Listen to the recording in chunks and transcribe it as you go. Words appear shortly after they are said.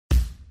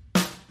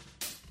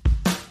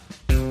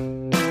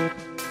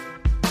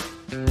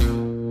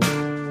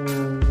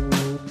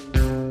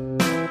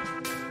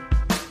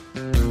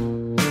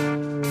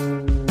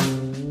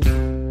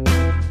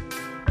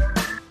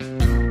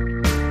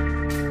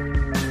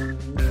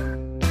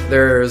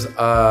there's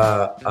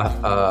a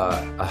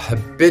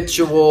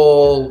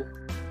habitual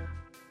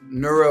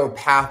neuro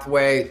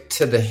pathway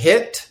to the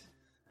hit,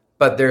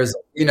 but there's,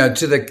 to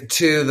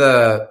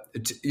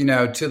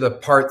the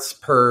parts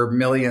per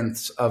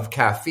millionth of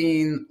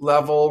caffeine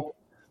level.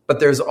 But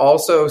there's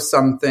also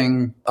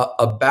something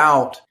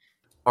about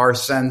our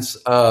sense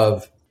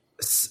of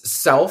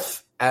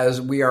self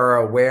as we are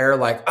aware,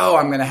 like, oh,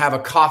 I'm going to have a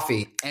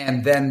coffee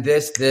and then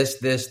this.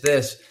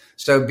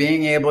 So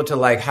being able to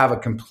like have a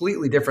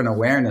completely different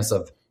awareness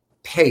of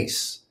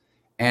pace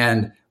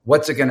and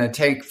what's it going to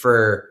take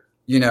for,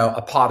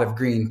 a pot of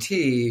green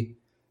tea.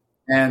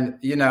 And,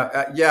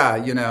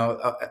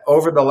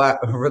 over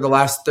the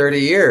last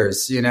 30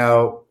 years,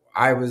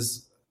 I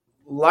was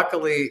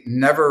luckily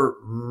never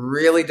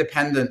really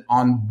dependent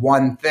on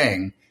one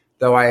thing,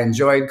 though I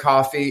enjoyed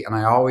coffee and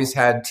I always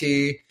had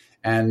tea.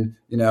 And,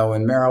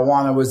 when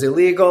marijuana was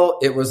illegal,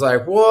 it was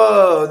like,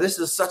 whoa, this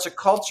is such a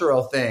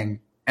cultural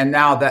thing. And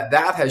now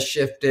that has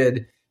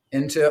shifted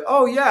into,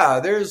 oh, yeah,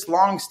 there's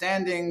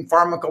longstanding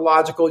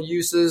pharmacological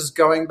uses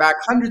going back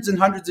hundreds and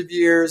hundreds of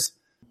years.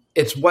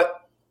 It's what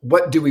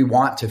do we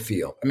want to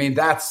feel? I mean,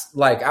 that's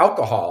like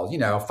alcohol,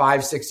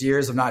 5-6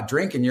 years of not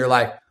drinking. You're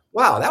like,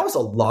 wow, that was a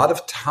lot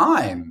of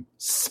time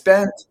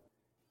spent.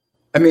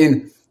 I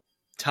mean,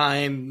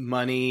 time,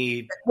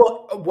 money.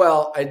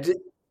 Well, I did.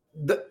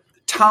 The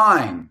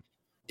time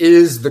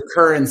is the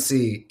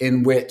currency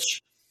in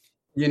which,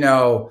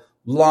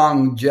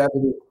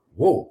 longevity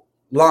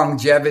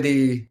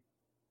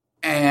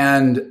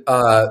and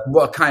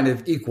what kind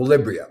of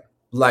equilibrium.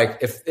 Like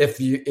if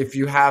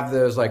you have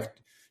those like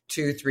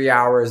 2-3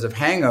 hours of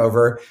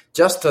hangover,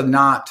 just to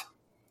not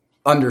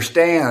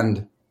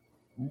understand,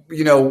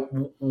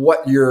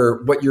 what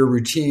your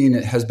routine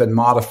has been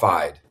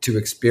modified to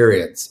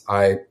experience.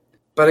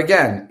 But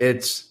again,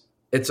 it's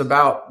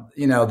about,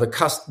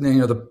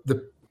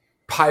 the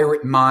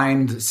pirate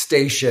mind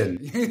station.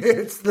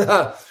 It's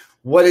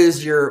what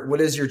is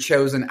your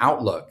chosen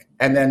outlook?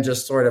 And then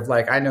just sort of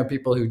like, I know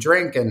people who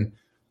drink and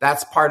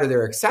that's part of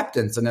their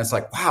acceptance. And it's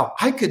like, wow,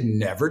 I could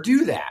never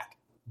do that.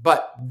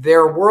 But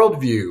their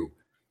worldview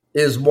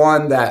is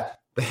one that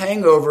the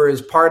hangover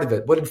is part of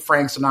it. What did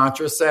Frank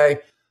Sinatra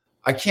say?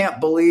 I can't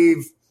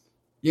believe,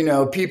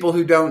 people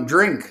who don't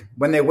drink,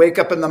 when they wake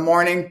up in the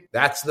morning,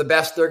 that's the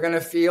best they're going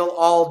to feel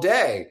all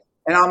day.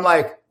 And I'm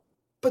like,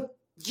 but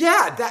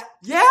yeah,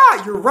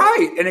 you're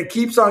right. And it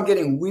keeps on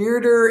getting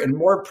weirder and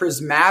more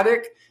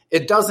prismatic.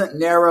 It doesn't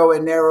narrow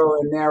and narrow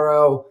and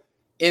narrow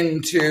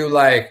into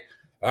like,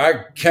 I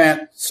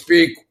can't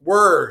speak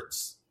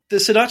words. The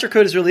Sinatra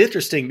Code is really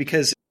interesting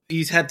because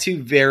he's had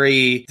two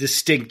very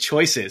distinct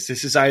choices.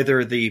 This is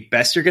either the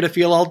best you're going to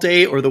feel all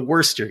day or the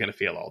worst you're going to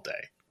feel all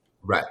day.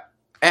 Right.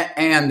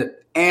 And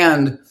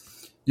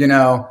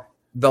the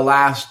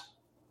last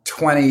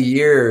 20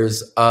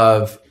 years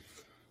of,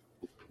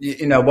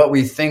 what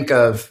we think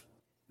of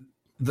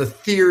the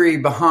theory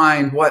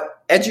behind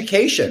what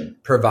education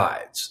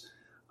provides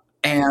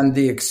and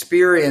the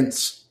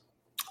experience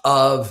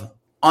of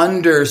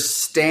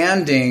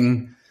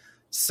understanding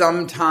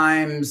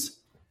sometimes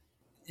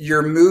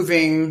you're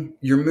moving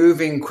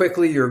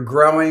quickly, you're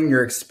growing,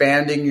 you're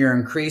expanding, you're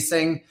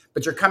increasing,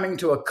 but you're coming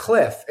to a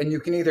cliff and you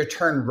can either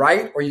turn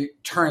right or you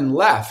turn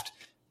left.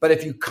 But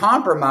if you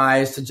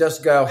compromise to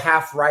just go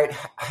half right,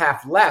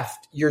 half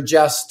left, you're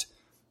just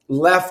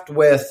left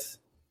with,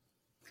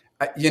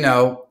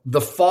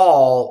 the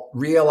fall,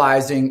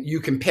 realizing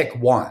you can pick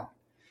one.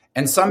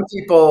 And some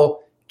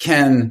people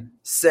can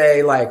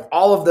say like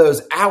all of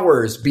those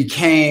hours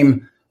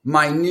became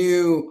my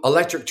new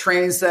electric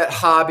train set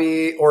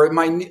hobby or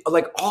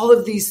like all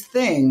of these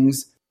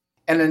things.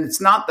 And then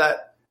it's not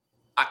that,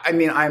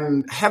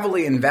 I'm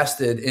heavily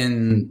invested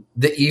in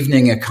the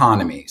evening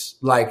economies,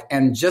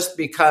 and just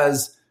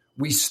because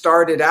we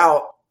started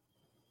out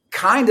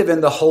kind of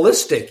in the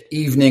holistic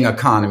evening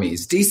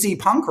economies, DC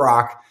punk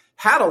rock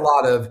had a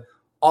lot of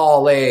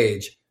all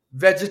age,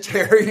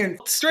 vegetarian,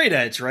 straight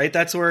edge, right?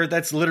 That's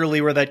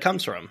literally where that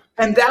comes from.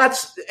 And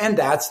that's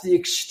the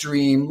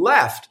extreme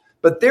left.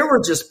 But there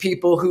were just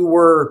people who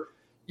were,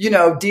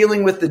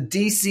 dealing with the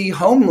DC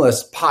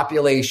homeless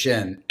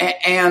population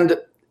and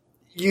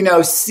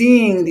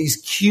seeing these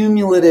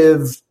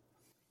cumulative,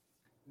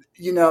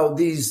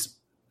 these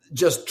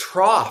just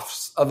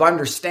troughs of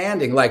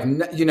understanding, like,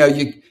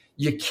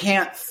 you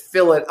can't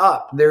fill it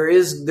up.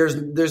 There's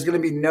going to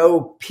be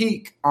no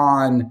peak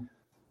on,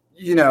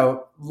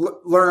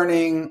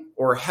 learning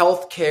or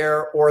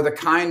healthcare or the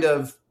kind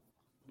of,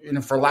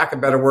 for lack of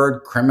a better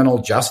word,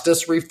 criminal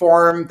justice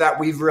reform that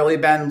we've really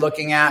been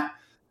looking at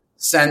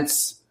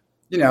since,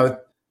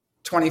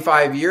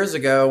 25 years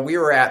ago. We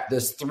were at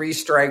this 3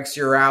 strikes,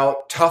 you're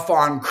out, tough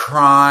on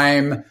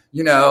crime,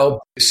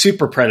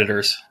 super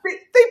predators.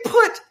 They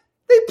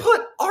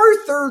put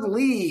Arthur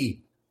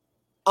Lee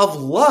of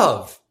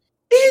Love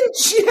in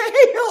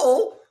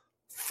jail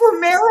for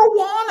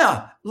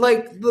marijuana,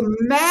 like the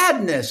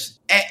madness.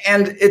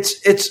 And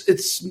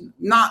it's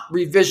not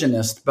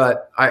revisionist,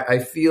 but I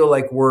feel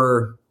like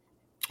we're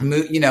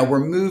we're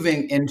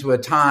moving into a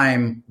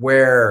time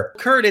where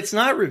Kurt, it's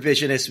not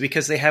revisionist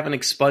because they haven't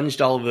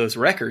expunged all of those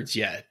records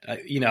yet.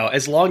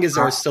 As long as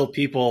there are still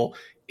people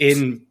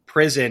in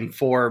prison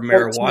for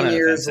marijuana 14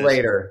 years offenses.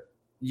 later,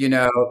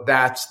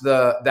 that's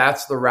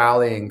the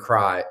rallying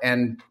cry.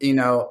 And,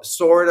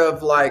 sort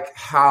of like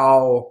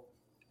how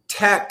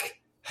tech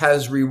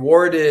has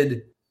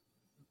rewarded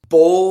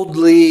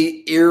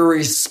boldly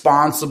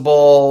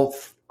irresponsible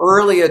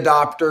early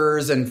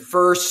adopters and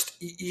first,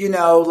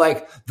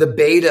 like the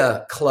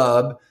beta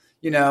club,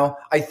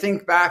 I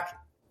think back,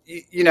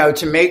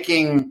 to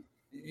making,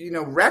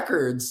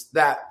 records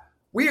that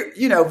we're,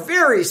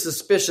 very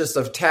suspicious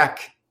of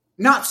tech,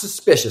 not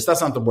suspicious.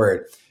 That's not the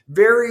word.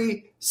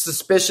 Very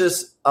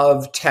suspicious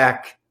of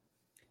tech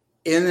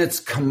in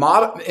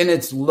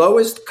its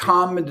lowest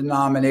common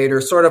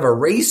denominator, sort of a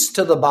race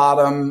to the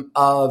bottom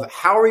of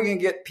how are we going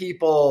to get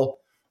people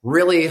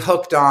really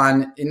hooked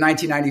on, in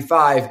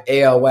 1995,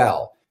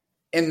 AOL.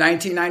 In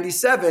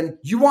 1997,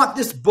 you want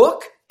this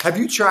book? Have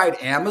you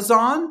tried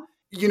Amazon?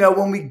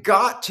 When we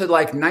got to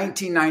like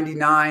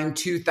 1999,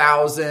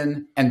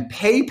 2000 and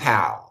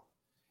PayPal,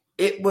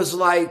 it was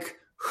like,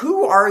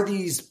 who are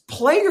these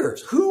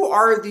players? Who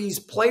are these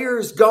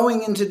players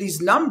going into these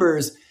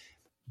numbers?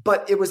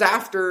 But it was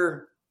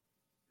after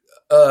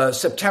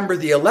September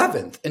the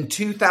 11th in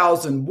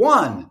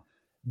 2001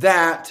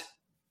 that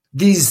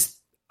these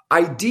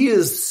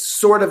ideas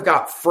sort of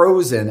got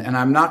frozen. And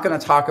I'm not going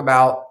to talk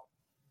about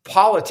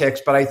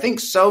politics, but I think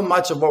so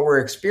much of what we're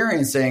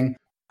experiencing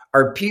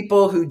are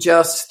people who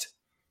just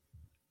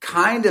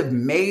kind of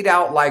made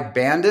out like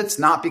bandits,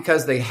 not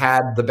because they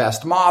had the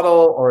best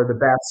model or the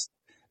best.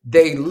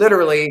 They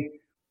literally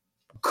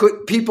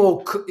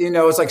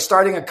it's like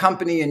starting a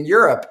company in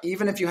Europe.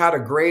 Even if you had a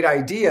great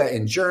idea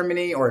in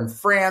Germany or in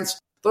France,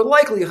 the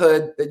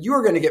likelihood that you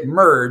are going to get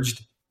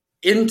merged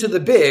into the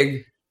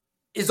big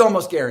is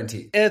almost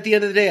guaranteed. At the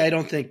end of the day, I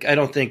don't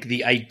think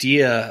the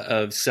idea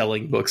of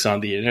selling books on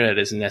the internet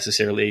is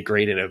necessarily a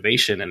great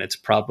innovation, and it's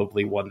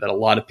probably one that a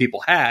lot of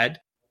people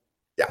had.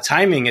 Yeah.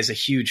 Timing is a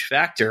huge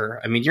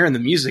factor. I mean, you're in the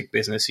music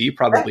business, so you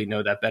probably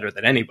know that better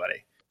than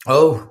anybody.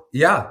 Oh,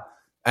 yeah.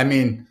 I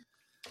mean,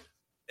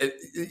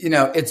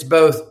 it's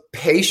both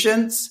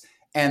patience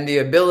and the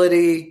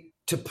ability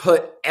to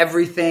put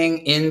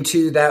everything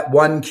into that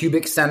 1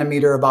 cubic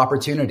centimeter of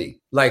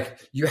opportunity. Like,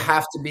 you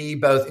have to be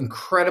both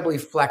incredibly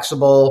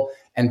flexible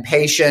and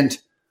patient,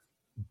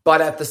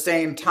 but at the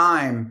same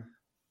time,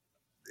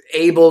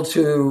 able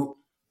to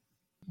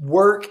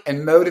work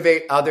and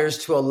motivate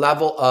others to a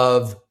level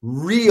of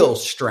real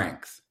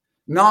strength,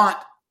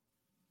 not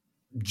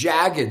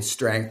jagged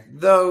strength,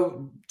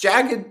 though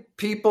jagged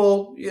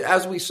people,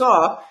 as we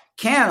saw,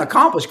 can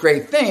accomplish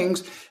great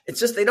things. It's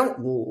just they don't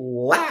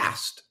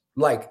last,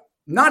 like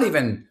not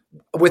even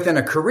within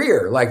a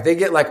career. Like they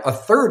get like a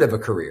third of a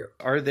career.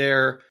 Are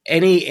there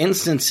any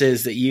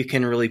instances that you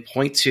can really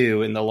point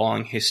to in the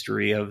long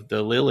history of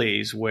the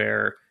Lilies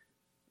where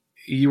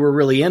you were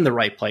really in the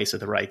right place at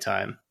the right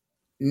time?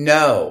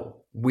 No,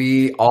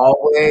 we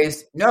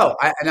always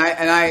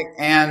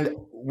and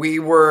we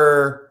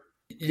were,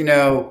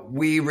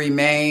 we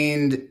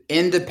remained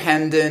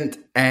independent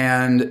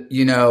and,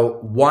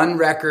 one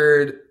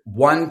record,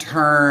 one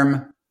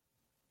term,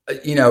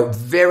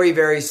 very,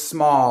 very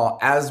small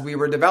as we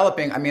were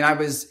developing. I mean, I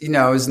was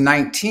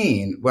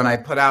 19 when I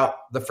put out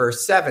the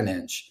first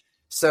 7-inch.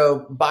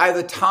 So by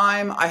the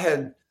time I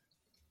had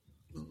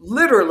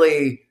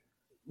literally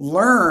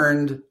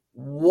learned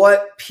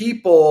what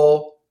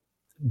people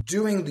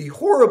doing the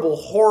horrible,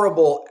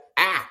 horrible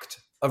act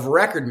of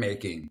record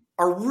making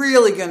are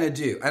really going to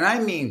do. And I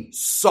mean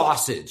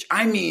sausage.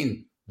 I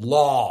mean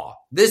law.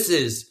 This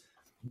is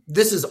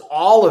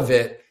all of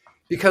it,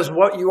 because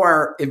what you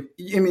are,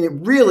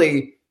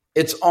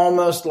 it's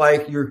almost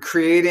like you're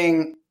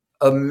creating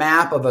a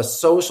map of a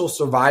social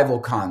survival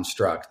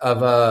construct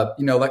of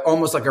like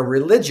almost like a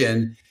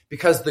religion,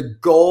 because the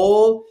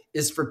goal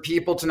is for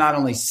people to not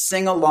only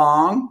sing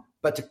along,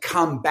 but to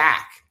come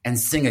back and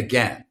sing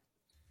again.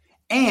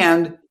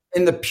 And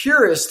in the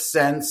purest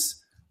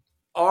sense,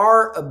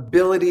 our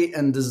ability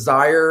and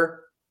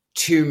desire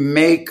to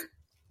make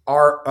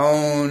our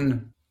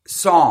own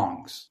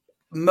songs.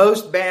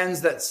 Most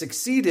bands that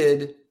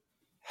succeeded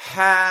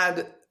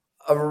had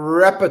a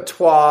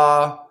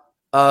repertoire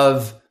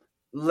of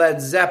Led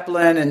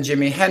Zeppelin and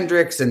Jimi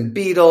Hendrix and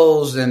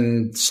Beatles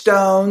and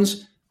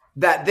Stones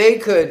that they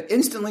could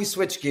instantly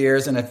switch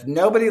gears. And if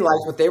nobody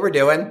liked what they were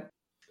doing,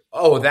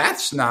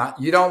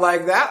 you don't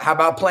like that? How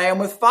about Playing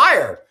with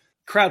Fire?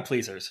 Crowd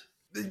pleasers.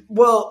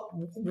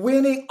 Well,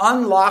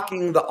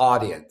 unlocking the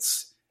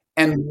audience.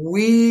 And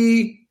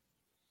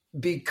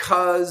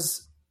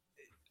because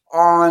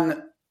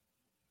on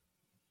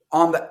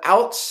the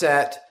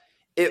outset,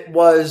 it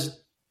was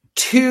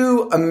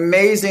two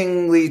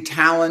amazingly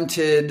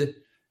talented,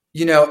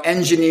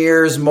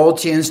 engineers,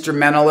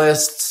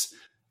 multi-instrumentalists,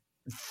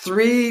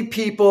 3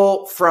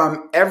 people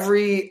from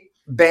every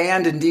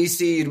band in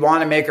DC you'd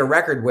want to make a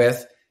record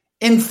with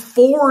in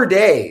 4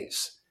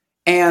 days.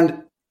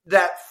 And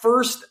that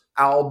first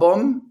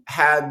album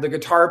had the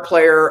guitar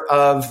player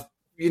of,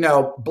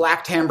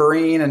 Black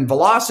Tambourine and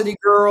Velocity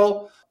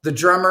Girl, the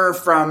drummer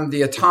from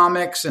the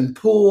Atomics and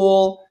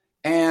Pool,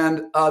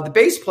 and the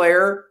bass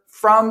player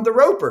from the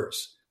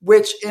Ropers,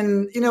 which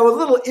in, a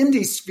little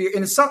indie sphere,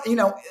 in some,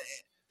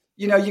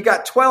 you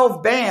got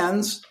 12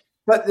 bands,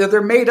 but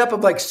they're made up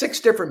of like 6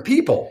 different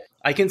people.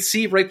 I can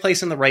see Right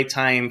Place in the Right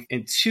Time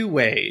in 2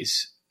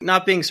 ways,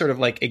 not being sort of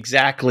like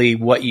exactly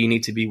what you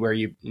need to be where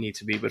you need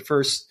to be. But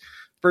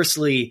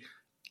firstly,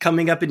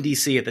 coming up in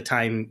DC at the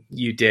time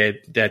you did,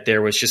 that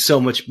there was just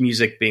so much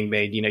music being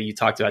made. You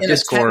talked about in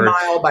Discord. A 10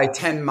 mile by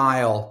 10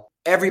 mile.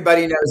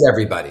 Everybody knows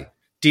everybody.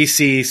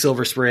 DC,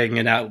 Silver Spring,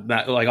 and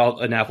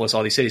Annapolis,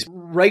 all these cities.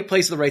 Right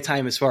place at the right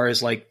time as far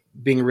as like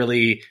being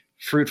really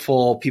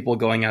fruitful, people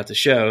going out to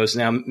shows.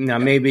 Now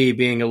maybe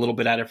being a little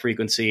bit out of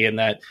frequency, and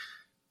that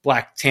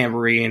Black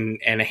Tambourine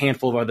and a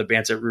handful of other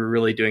bands that were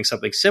really doing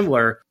something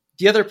similar.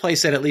 The other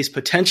place that at least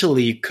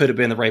potentially could have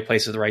been the right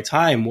place at the right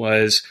time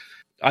was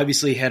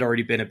obviously had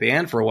already been a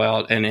band for a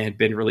while and had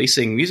been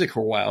releasing music for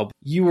a while.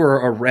 You were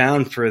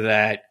around for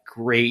that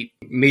great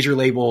major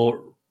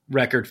label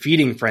record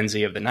feeding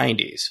frenzy of the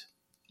 90s.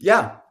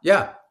 Yeah.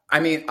 I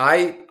mean,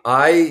 I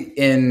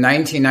in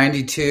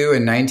 1992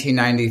 and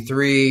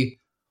 1993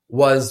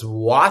 was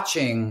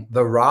watching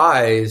the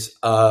rise,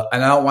 and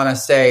I don't want to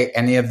say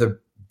any of the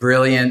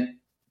brilliant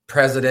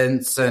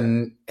presidents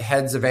and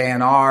heads of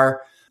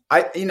A&R.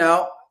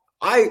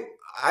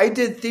 I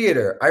did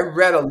theater. I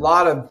read a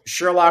lot of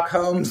Sherlock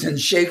Holmes and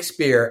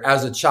Shakespeare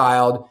as a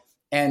child,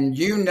 and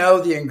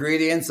the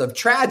ingredients of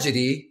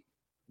tragedy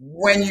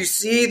when you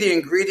see the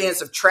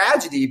ingredients of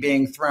tragedy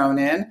being thrown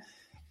in.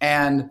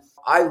 And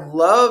I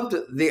loved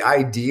the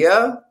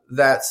idea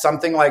that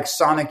something like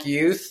Sonic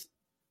Youth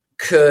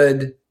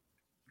could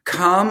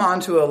come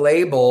onto a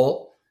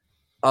label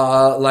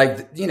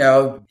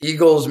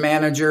Eagles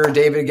manager,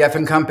 David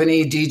Geffen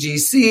Company,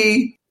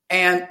 DGC.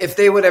 And if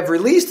they would have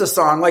released a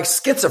song like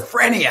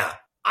Schizophrenia,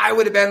 I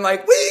would have been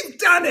like, we've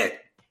done it.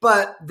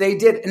 But they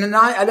did. And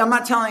I'm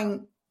not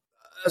telling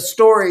a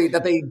story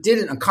that they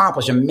didn't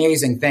accomplish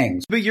amazing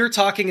things. But you're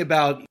talking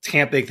about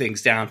tamping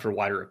things down for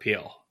wider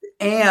appeal.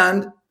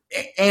 And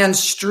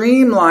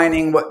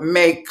streamlining what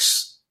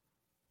makes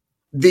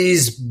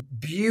these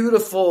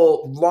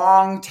beautiful,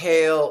 long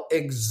tail,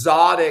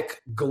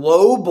 exotic,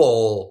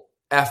 global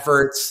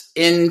efforts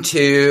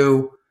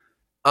into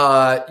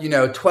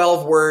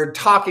 12-word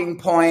talking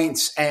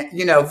points and,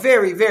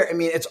 very, very, I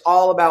mean, it's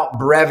all about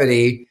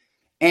brevity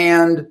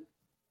and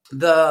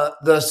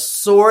the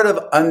sort of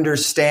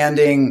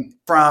understanding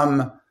from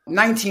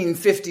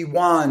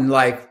 1951,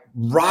 like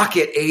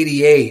Rocket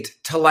 88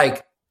 to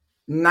like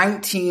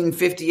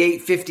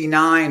 1958,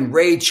 59,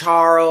 Ray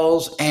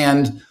Charles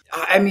and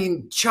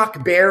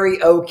Chuck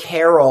Berry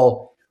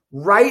O'Carroll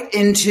right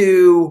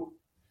into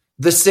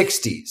the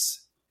 60s.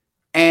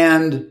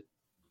 And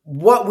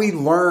what we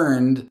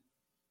learned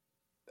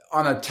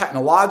on a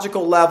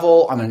technological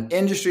level, on an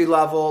industry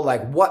level,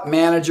 like what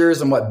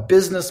managers and what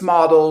business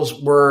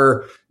models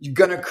were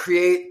going to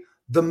create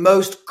the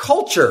most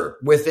culture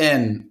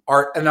within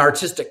an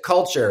artistic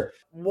culture.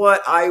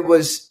 What I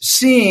was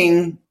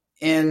seeing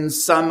in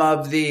some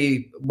of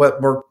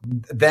what were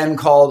then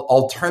called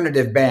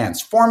alternative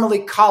bands, formerly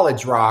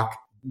college rock,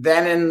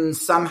 then in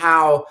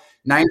somehow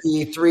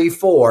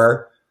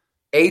 93-4,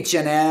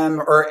 H&M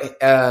or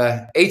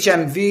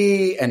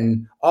HMV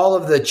and all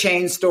of the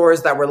chain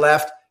stores that were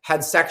left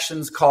had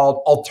sections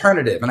called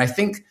alternative. And I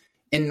think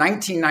in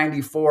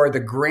 1994,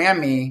 the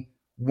Grammy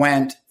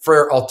went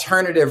for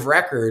alternative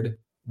record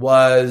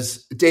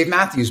was Dave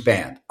Matthews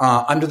Band,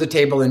 Under the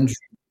Table and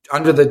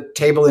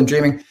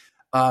Dreaming.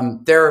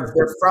 They're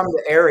from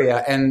the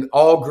area and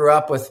all grew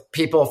up with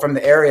people from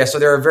the area. So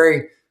they're a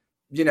very,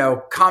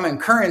 common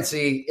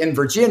currency in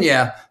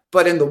Virginia,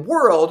 but in the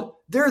world,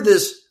 they're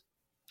this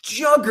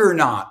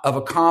juggernaut of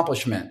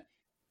accomplishment.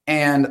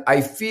 And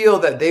I feel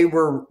that they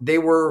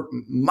were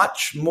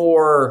much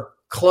more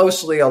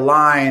closely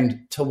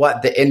aligned to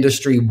what the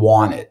industry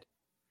wanted.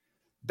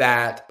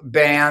 That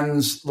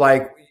bands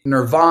like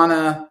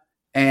Nirvana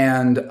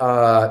and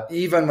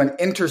even when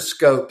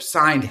Interscope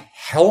signed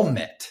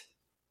Helmet,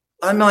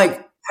 I'm like,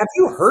 have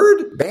you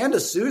heard Band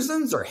of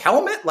Susans or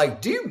Helmet?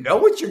 Like, do you know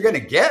what you're going to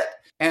get?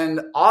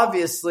 And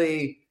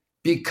obviously,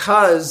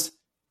 because,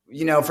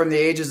 from the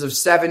ages of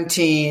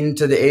 17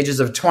 to the ages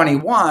of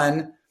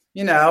 21,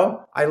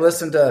 I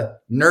listened to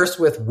Nurse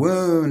with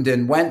Wound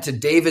and went to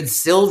David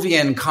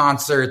Sylvian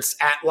concerts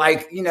at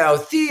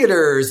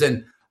theaters.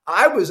 And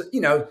I was,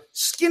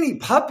 Skinny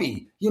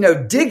Puppy,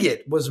 Dig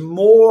It was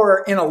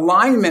more in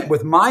alignment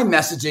with my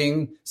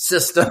messaging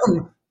system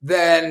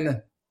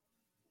than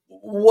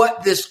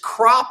what this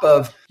crop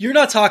of... You're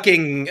not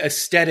talking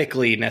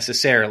aesthetically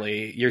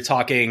necessarily. You're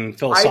talking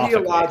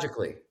philosophically.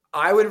 Ideologically.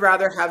 I would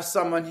rather have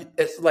someone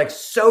like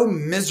so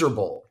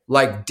miserable,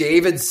 like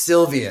David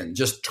Sylvian,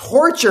 just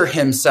torture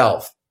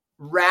himself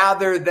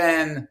rather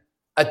than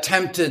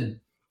attempt to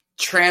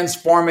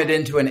transform it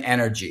into an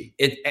energy.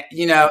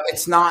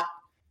 It's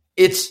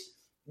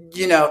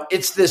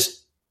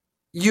this,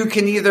 you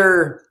can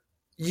either,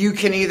 you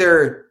can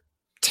either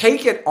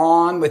take it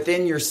on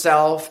within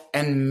yourself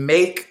and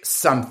make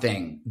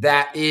something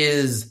that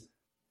is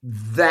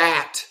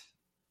that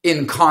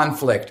in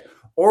conflict,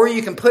 or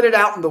you can put it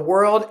out in the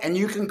world and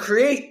you can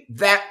create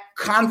that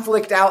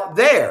conflict out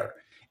there.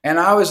 And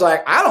I was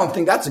like, I don't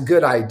think that's a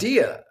good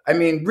idea. I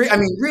mean,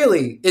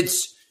 really,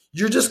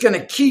 you're just going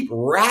to keep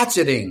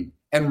ratcheting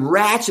and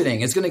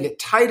ratcheting. It's going to get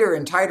tighter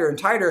and tighter and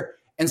tighter,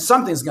 and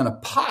something's going to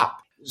pop.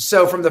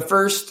 So from the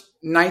first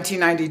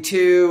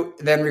 1992,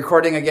 then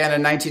recording again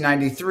in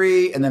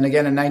 1993, and then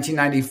again in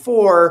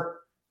 1994,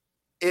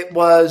 it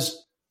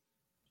was,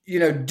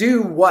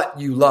 do what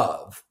you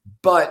love,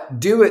 but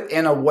do it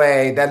in a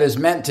way that is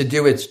meant to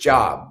do its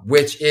job,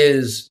 which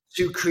is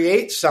to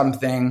create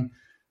something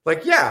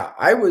like,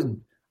 I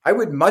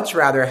would much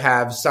rather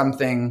have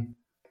something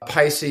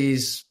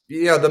Pisces,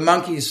 the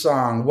Monkees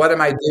song, "What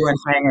Am I Doing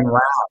Hanging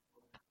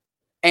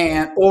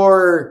Around?"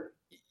 or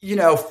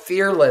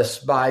 "Fearless"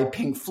 by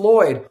Pink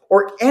Floyd,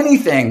 or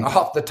anything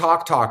off the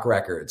Talk Talk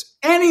records,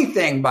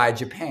 anything by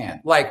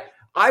Japan. Like,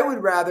 I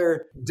would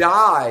rather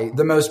die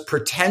the most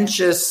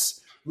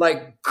pretentious,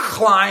 like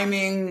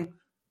climbing,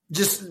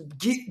 just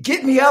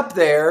get me up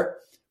there,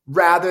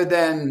 rather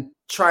than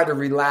try to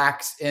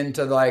relax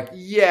into like,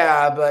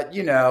 but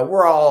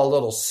we're all a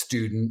little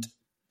student.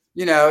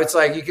 It's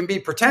like you can be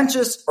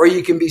pretentious or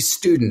you can be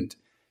student.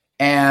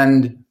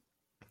 And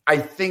I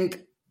think,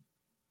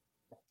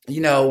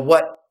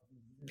 what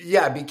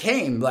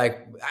became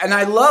like, and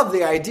I love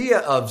the idea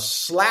of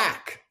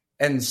slack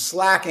and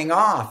slacking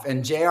off,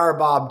 and J.R.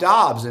 Bob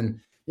Dobbs, and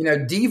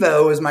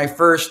Devo was my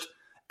first,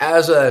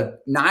 as a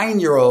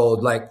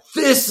 9-year-old, like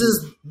this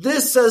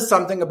says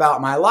something about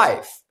my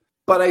life.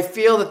 But I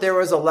feel that there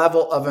was a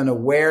level of an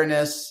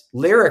awareness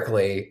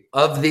lyrically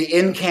of the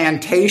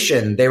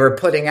incantation they were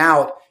putting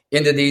out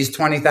into these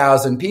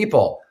 20,000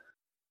 people.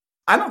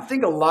 I don't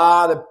think a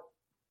lot of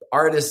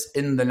artists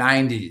in the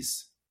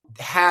 90s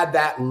had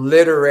that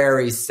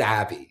literary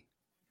savvy,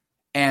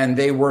 and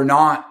they were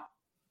not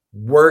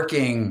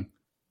working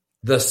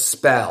the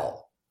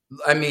spell.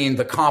 I mean,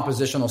 the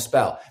compositional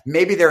spell.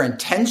 Maybe their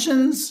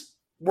intentions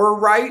were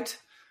right.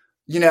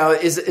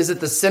 Is it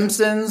The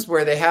Simpsons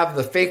where they have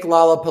the fake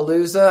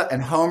Lollapalooza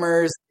and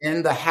Homer's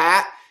in the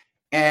hat,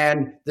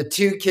 and the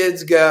two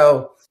kids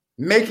go,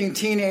 "Making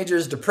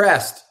teenagers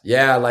depressed.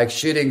 Yeah, like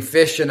shooting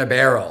fish in a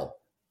barrel."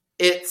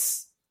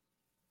 It's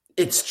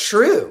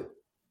true.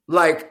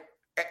 Like,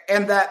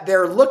 and that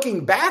they're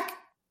looking back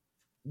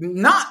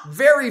not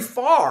very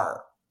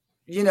far,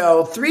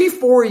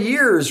 3-4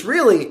 years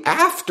really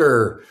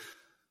after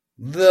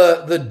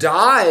the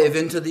dive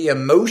into the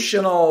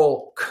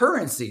emotional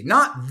currency,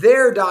 not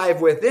their dive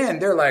within.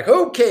 They're like,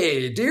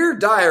 "Okay, dear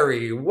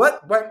diary,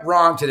 what went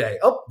wrong today?"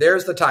 Oh,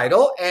 there's the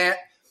title. And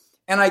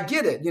I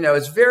get it.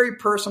 It's very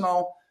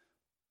personal,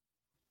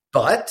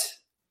 but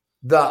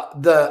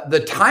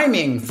the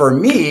timing for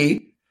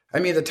me,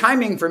 the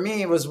timing for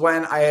me was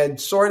when I had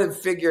sort of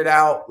figured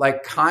out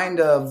like kind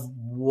of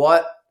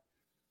what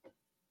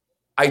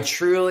I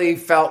truly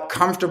felt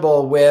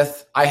comfortable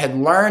with. I had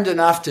learned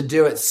enough to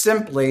do it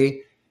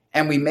simply,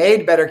 and we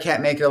made Better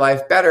Can't Make Your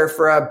Life Better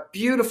for a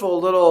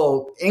beautiful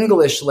little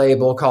English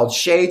label called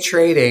Shea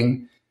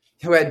Trading,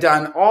 who had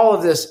done all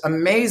of this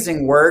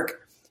amazing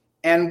work.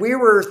 And we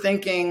were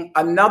thinking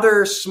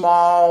another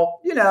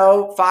small,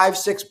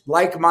 5-6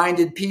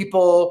 like-minded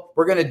people,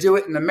 we're going to do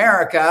it in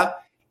America.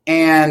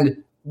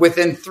 And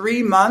within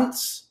 3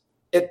 months,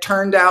 it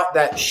turned out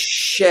that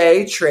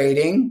Shea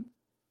Trading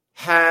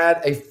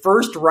had a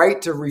first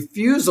right to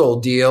refusal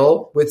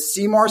deal with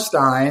Seymour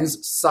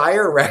Stein's,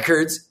 Sire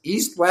Records,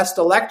 East West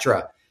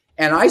Electra.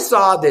 And I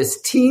saw this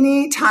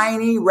teeny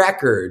tiny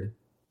record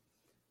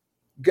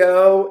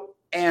go,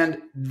 and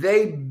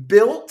they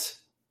built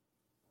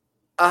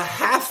a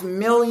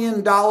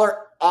 $500,000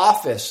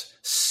 office,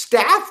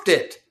 staffed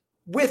it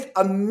with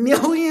 $1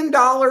 million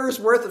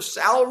worth of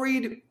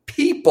salaried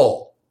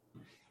people,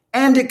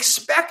 and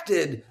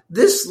expected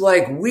this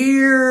like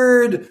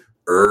weird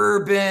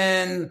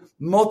urban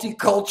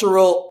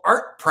multicultural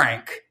art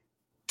prank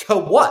to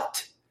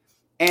what?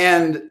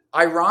 And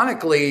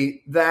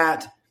ironically,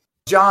 that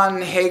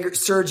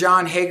Sir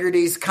John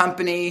Haggerty's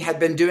company had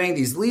been doing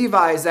these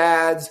Levi's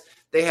ads.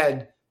 They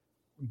had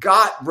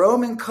got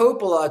Roman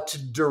Coppola to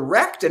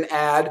direct an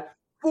ad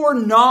for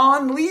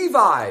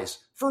non-Levi's,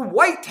 for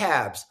white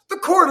tabs, the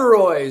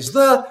corduroys,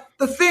 the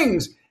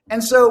things.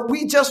 And so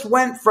we just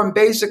went from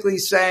basically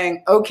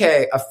saying,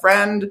 okay, a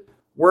friend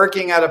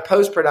working at a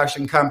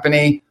post-production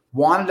company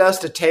wanted us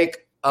to take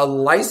a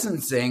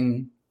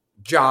licensing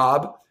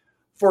job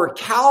for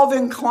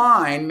Calvin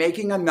Klein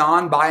making a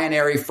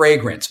non-binary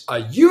fragrance,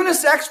 a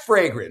unisex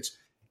fragrance.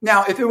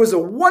 Now, if it was a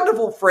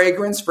wonderful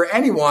fragrance for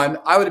anyone,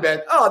 I would have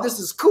been, oh, this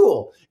is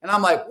cool. And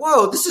I'm like,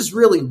 whoa, this is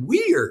really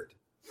weird.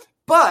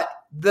 But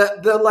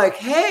the like,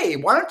 hey,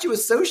 why don't you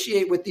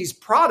associate with these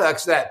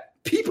products that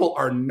people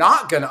are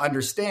not going to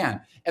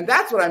understand? And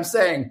that's what I'm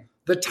saying.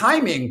 The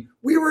timing,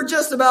 we were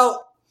just about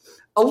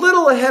a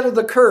little ahead of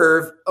the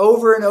curve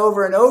over and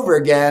over and over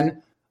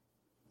again.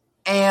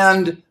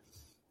 And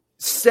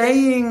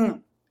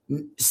saying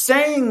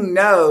saying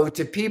no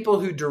to people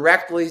who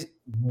directly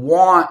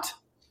want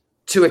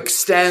to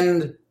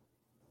extend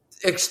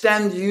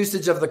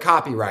usage of the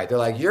copyright. They're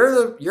like,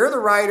 you're the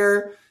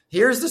writer.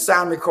 Here's the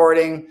sound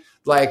recording.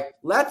 Like,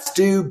 let's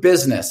do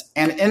business.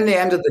 And in the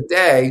end of the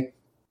day,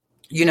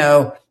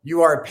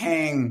 you are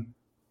paying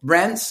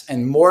rents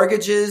and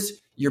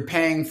mortgages. You're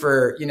paying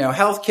for,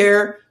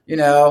 healthcare.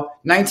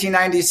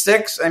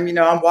 1996.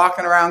 I'm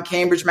walking around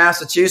Cambridge,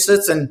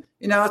 Massachusetts, and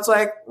it's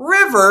like,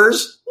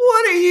 Rivers,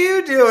 what are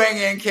you doing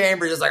in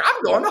Cambridge? It's like,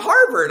 I'm going to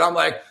Harvard. I'm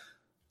like,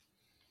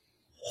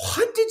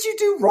 what did you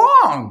do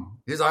wrong?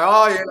 He's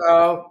like,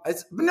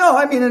 no,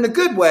 I mean, in a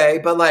good way,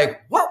 but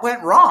like, what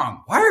went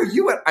wrong? Why are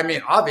you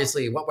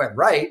obviously what went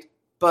right,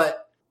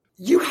 but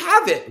you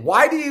have it.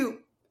 Why do you?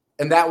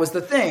 And that was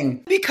the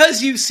thing.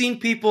 Because you've seen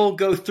people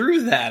go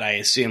through that, I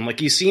assume.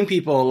 Like, you've seen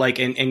people, like,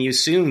 and you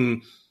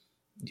assume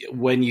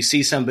when you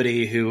see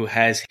somebody who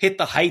has hit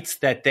the heights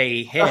that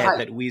they hit,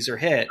 that Weezer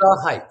hit,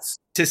 the heights,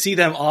 to see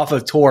them off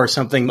of tour,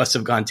 something must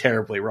have gone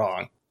terribly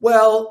wrong.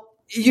 Well,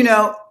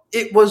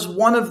 it was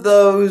one of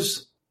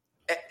those,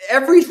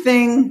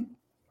 everything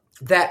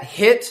that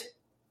hit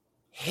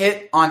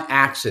on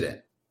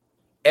accident.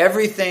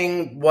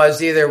 Everything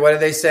was either, what do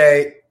they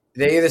say?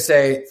 They either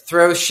say,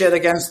 throw shit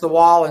against the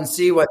wall and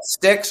see what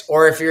sticks,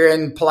 or if you're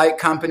in polite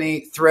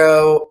company,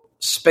 throw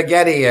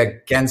spaghetti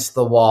against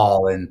the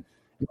wall.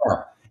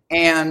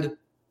 And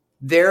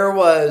there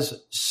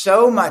was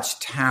so much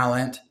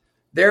talent,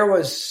 there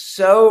was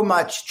so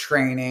much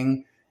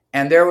training,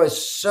 and there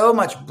was so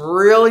much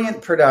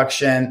brilliant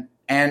production,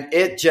 and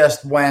it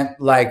just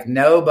went like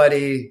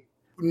nobody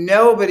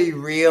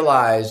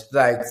realized,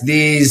 like,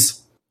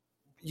 these,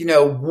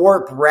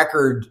 Warp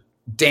Record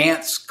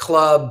dance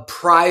club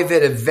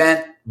private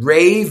event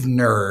rave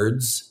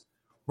nerds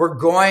were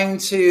going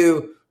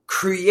to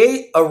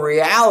create a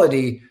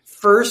reality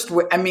first.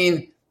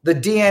 The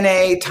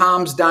DNA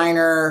Tom's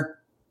Diner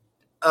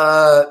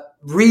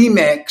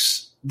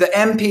remix, the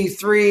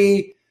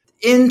MP3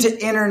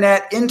 into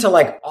internet, into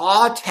like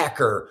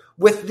Awetecker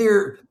with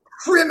their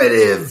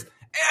primitive,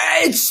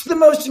 it's the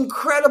most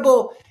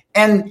incredible.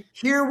 And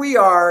here we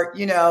are,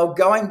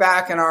 going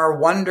back in our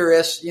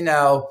wondrous,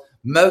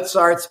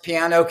 Mozart's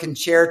Piano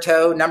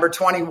Concerto number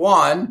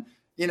 21,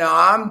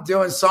 I'm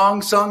doing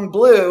Song Sung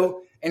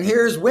Blue, and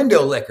here's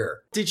Window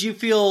Licker. Did you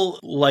feel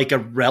like a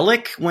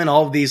relic when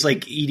all of these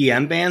like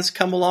EDM bands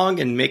come along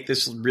and make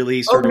this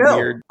really sort of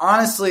weird?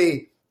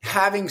 Honestly,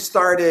 having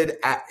started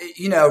at,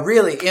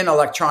 really in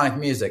electronic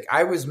music,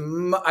 I was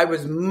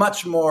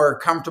much more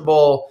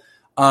comfortable,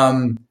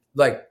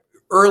 like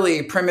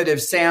early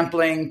primitive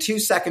sampling,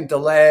 2-second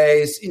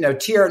delays,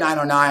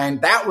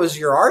 TR-909, that was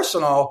your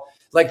arsenal.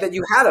 Like, that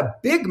you had a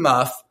big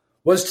muff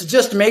was to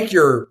just make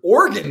your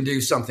organ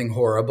do something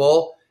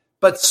horrible,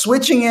 but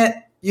switching it,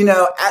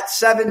 at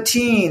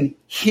 17,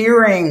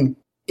 hearing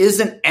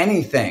Isn't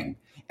Anything,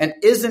 and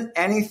Isn't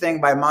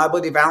Anything by My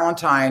Bloody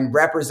Valentine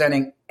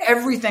representing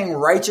everything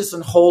righteous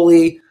and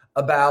holy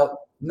about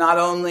not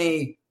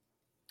only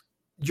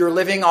You're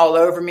Living All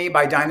Over Me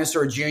by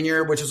Dinosaur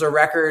Jr., which is a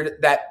record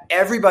that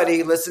everybody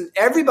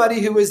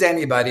who was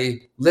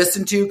anybody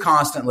listened to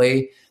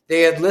constantly.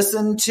 They had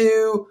listened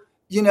to,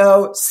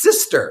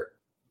 Sister,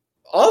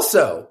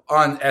 also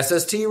on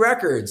SST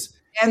Records.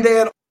 And they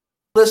had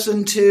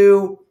listened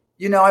to,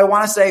 I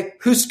want to say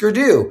Husker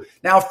Du.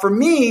 Now, for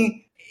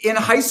me, in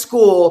high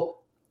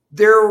school,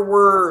 there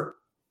were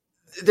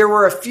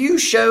a few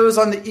shows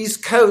on the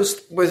East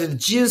Coast where the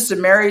Jesus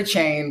and Mary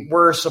Chain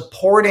were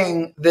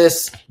supporting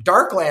this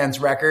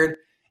Darklands record,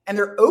 and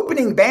their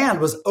opening band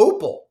was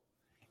Opal.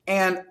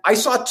 And I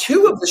saw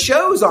 2 of the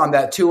shows on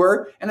that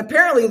tour, and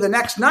apparently the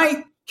next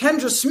night,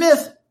 Kendra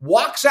Smith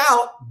walks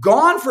out,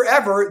 gone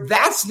forever.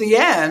 That's the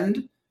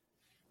end.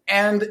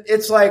 And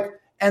it's like,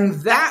 and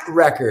that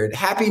record,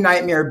 Happy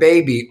Nightmare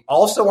Baby,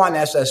 also on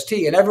SST,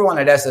 and everyone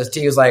at SST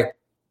is like,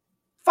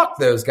 fuck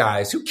those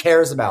guys. Who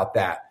cares about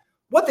that?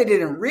 What they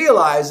didn't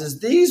realize is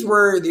these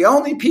were the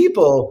only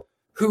people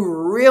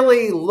who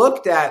really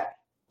looked at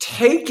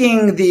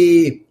taking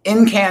the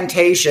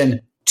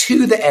incantation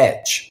to the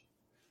edge,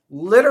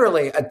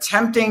 literally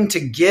attempting to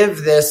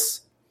give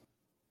this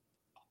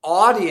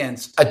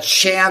audience a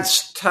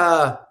chance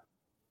to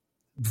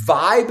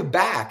vibe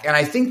back. And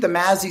I think the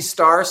Mazzy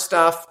Star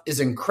stuff is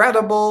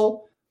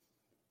incredible,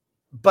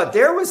 but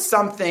there was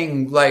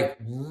something like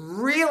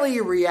really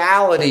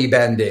reality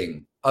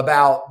bending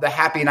about the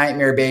Happy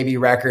Nightmare Baby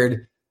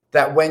record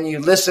that when you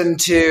listen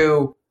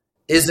to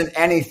Isn't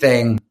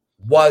Anything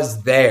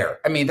was there.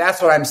 I mean,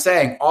 that's what I'm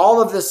saying.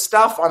 All of this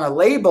stuff on a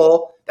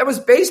label that was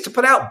based to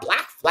put out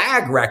Black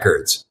Flag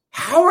records.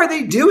 How are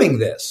they doing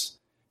this?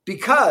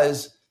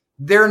 Because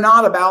they're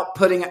not about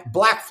putting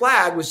Black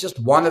Flag was just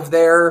one of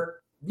their,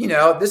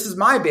 this is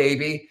my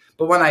baby.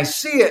 But when I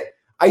see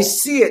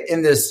it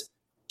in this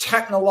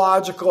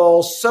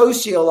technological,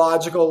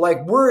 sociological,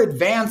 like, we're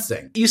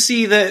advancing. You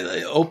see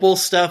the Opal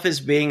stuff as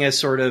being a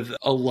sort of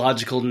a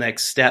logical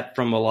next step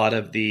from a lot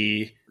of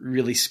the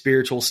really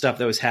spiritual stuff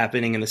that was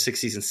happening in the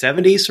 60s and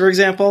 70s, for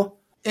example?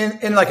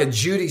 in like a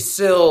Judy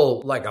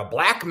Sill, like a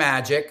black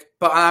magic,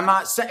 but I'm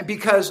not saying,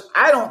 because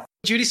I don't.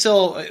 Judy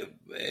Sill,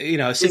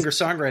 a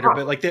singer-songwriter,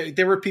 but like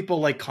there were people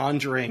like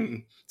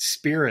conjuring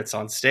spirits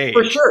on stage.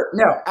 For sure.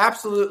 No,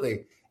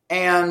 absolutely.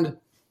 And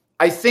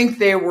I think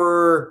they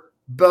were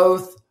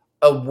both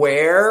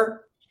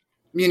aware,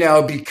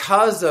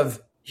 because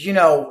of,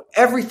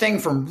 everything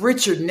from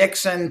Richard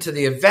Nixon to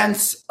the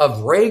events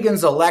of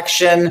Reagan's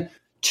election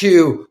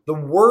to the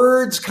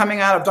words coming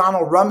out of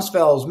Donald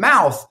Rumsfeld's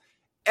mouth.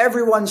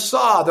 Everyone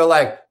saw, they're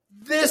like,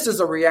 this is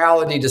a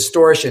reality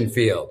distortion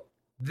field.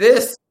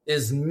 This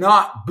is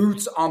not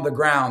boots on the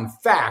ground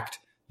fact.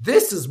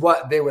 This is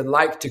what they would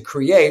like to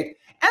create,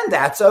 and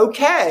that's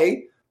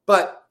okay,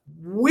 but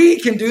we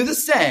can do the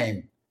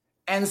same.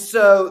 And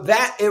so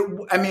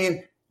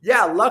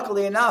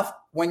luckily enough,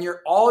 when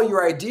all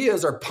your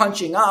ideas are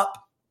punching up,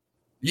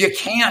 you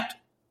can't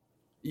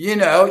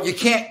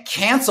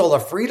cancel a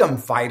freedom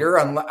fighter.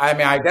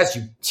 I guess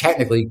you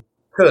technically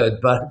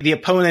could, but the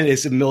opponent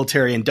is a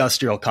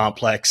military-industrial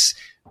complex.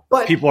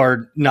 But people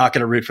are not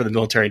going to root for the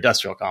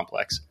military-industrial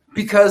complex.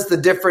 Because the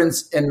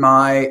difference in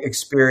my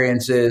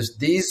experience is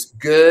these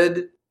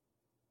good,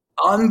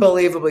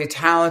 unbelievably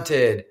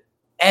talented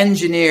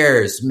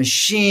engineers,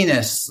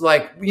 machinists,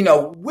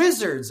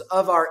 wizards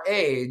of our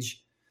age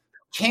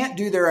can't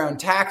do their own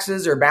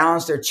taxes or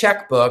balance their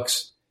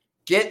checkbooks,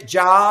 get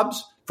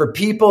jobs for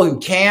people who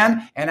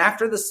can. And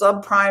after the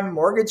subprime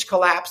mortgage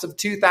collapse of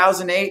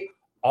 2008,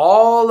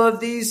 all of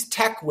these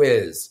tech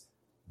whiz,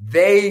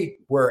 they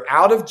were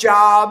out of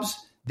jobs.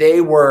 They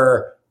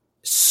were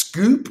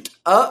scooped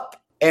up.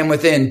 And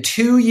within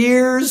 2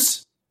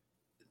 years,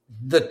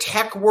 the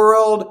tech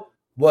world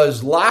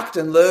was locked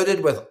and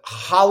loaded with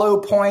hollow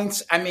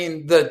points. I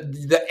mean,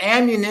 the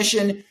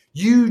ammunition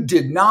you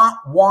did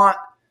not want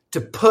to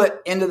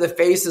put into the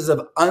faces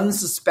of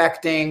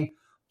unsuspecting,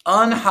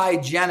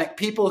 unhygienic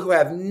people who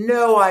have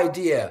no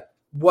idea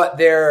what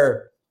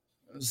their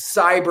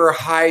cyber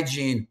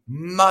hygiene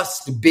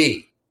must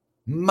be.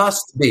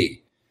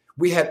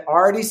 We had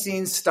already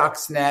seen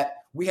Stuxnet.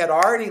 We had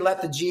already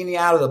let the genie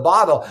out of the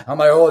bottle. I'm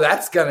like, oh,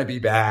 that's going to be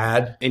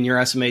bad. In your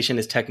estimation,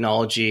 is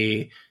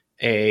technology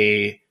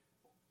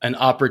an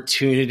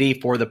opportunity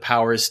for the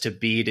powers to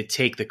be to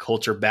take the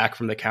culture back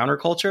from the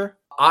counterculture?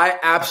 I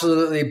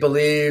absolutely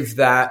believe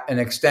that an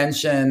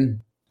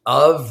extension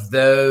of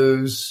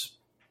those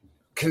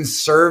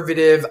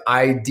conservative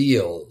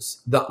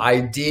ideals, the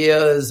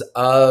ideas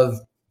of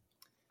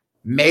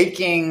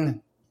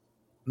making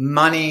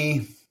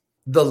money,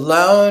 the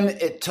loan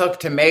it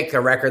took to make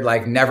a record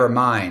like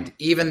Nevermind,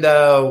 even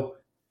though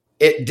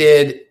it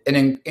did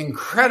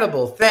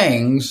incredible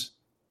things,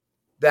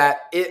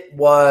 that it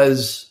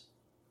was,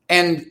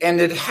 and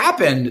it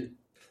happened,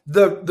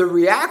 the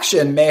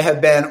reaction may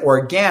have been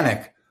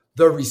organic.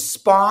 The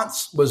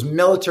response was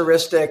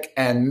militaristic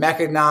and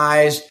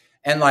mechanized,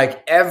 and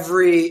like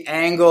every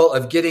angle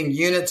of getting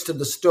units to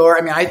the store.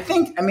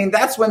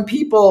 That's when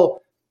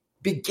people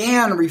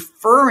began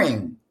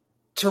referring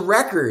to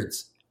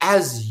records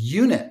as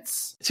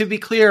units. To be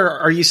clear,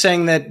 are you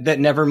saying that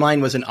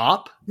Nevermind was an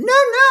op?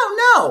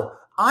 No.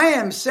 I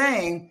am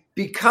saying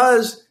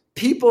because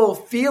people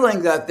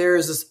feeling that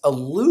there's this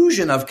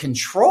illusion of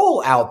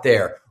control out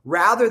there,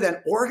 rather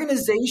than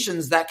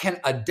organizations that can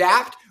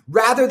adapt,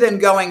 rather than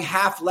going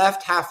half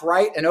left, half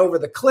right and over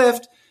the cliff,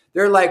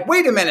 they're like,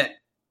 wait a minute,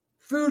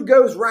 food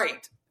goes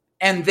right.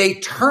 And they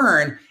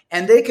turn,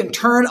 and they can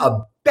turn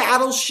a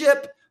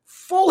battleship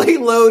fully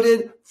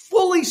loaded,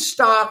 fully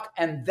stocked,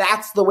 and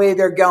that's the way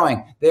they're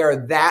going. They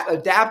are that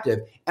adaptive.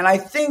 And I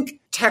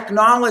think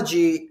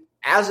technology,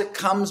 as it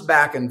comes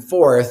back and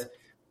forth,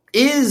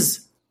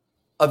 is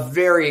a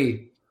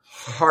very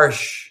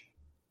harsh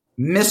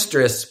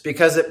mistress,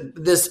 because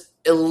this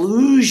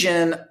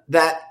illusion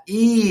that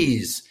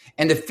ease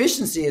and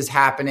efficiency is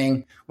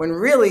happening when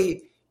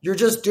really you're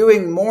just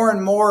doing more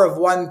and more of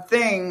one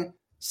thing,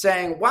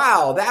 saying,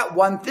 wow, that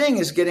one thing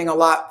is getting a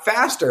lot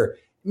faster,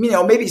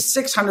 maybe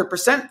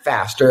 600%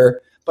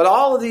 faster. But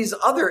all of these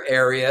other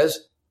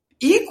areas,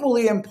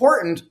 equally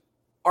important,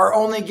 are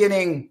only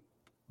getting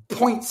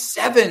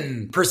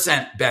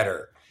 0.7%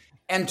 better.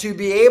 And to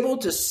be able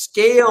to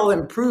scale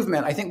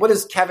improvement, I think, what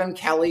does Kevin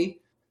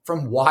Kelly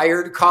from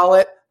Wired call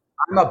it?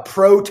 I'm a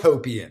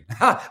protopian.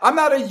 I'm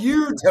not a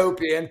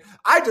utopian.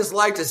 I just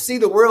like to see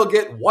the world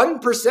get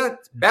 1%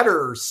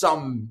 better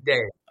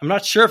someday. I'm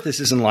not sure if this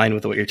is in line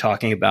with what you're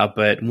talking about,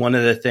 but one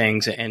of the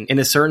things, and in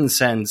a certain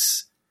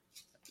sense,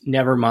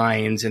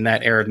 Nevermind in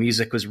that era of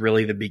music was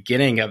really the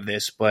beginning of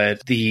this,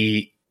 but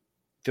the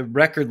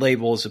record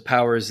labels, the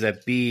powers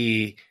that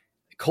be,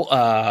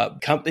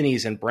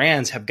 companies and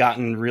brands have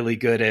gotten really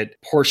good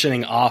at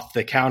portioning off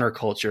the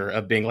counterculture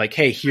of being like,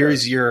 hey,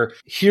 here's your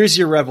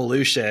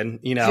revolution,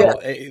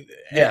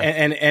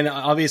 and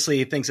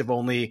obviously things have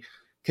only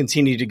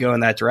continued to go in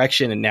that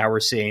direction. And now we're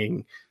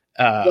seeing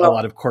a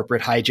lot of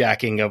corporate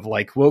hijacking of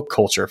like woke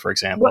culture, for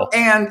example.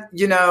 And,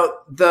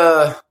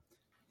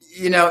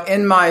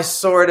 in my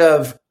sort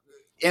of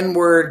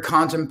inward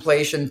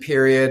contemplation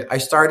period, I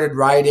started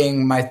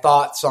writing my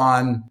thoughts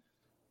on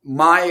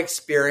my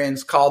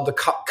experience called the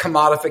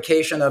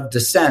commodification of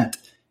dissent.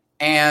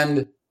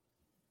 And,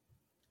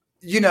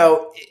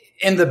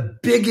 in the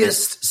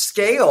biggest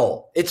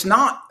scale, it's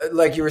not,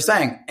 like you were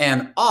saying,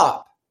 an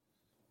op.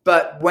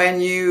 But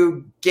when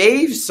you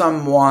gave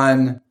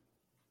someone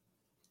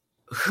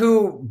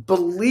who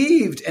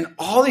believed in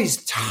all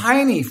these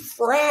tiny,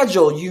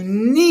 fragile,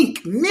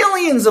 unique,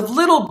 millions of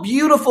little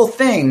beautiful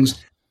things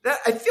that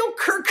I feel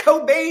Kurt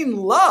Cobain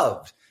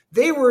loved.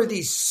 They were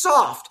these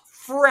soft,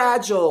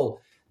 fragile,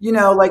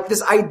 like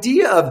this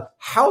idea of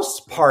house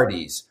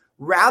parties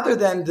rather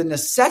than the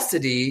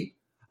necessity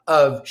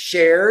of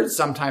shared,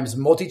 sometimes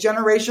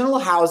multi-generational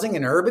housing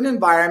in urban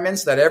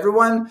environments that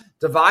everyone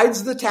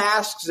divides the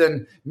tasks,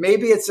 and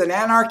maybe it's an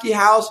anarchy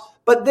house,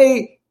 but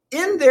they,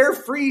 in their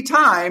free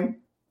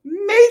time,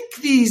 make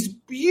these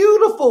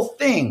beautiful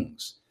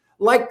things.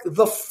 Like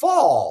The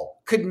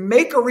Fall could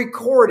make a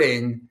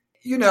recording,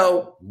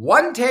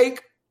 one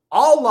take,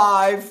 all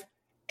live,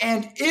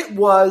 and it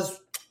was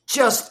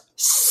just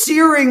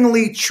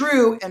searingly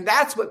true, and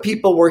that's what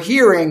people were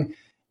hearing.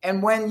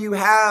 And when you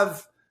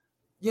have,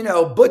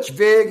 Butch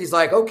Vig, he's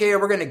like, okay,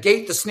 we're going to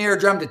gate the snare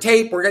drum to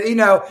tape. We're going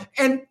to,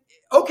 and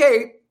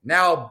okay,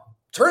 now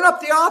turn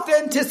up the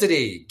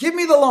authenticity. Give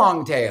me the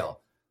long tail.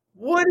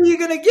 What are you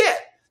going to get?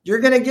 You're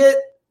going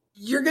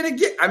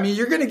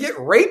to get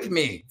Rape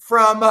Me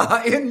from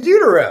In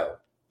Utero,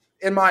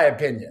 in my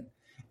opinion.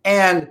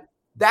 And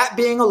that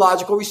being a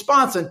logical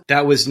response. And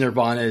that was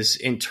Nirvana's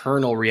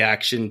internal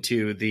reaction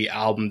to the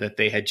album that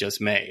they had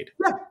just made.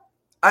 Yeah.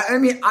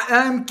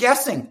 I'm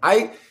guessing.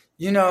 I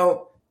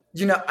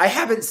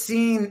haven't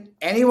seen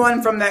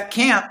anyone from that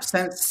camp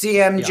since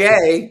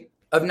CMJ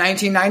of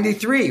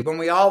 1993 when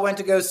we all went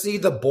to go see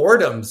the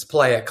Boredoms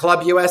play at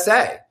Club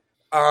USA.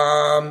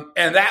 And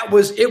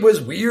it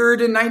was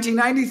weird in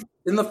 1990,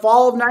 in the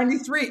fall of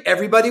 93.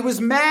 Everybody was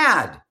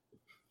mad.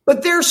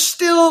 But there's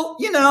still,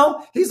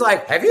 he's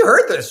like, have you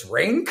heard this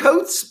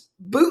Raincoats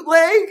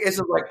bootleg? It's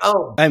like,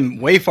 oh. I'm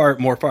more far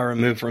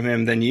removed from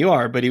him than you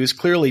are, but he was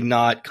clearly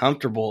not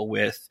comfortable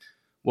with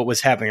what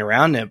was happening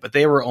around him, but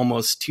they were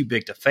almost too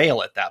big to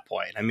fail at that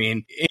point. I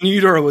mean, In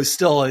Utero was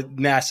still a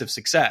massive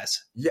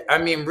success. Yeah, I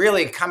mean,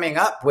 really coming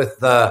up with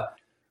the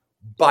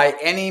by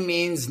any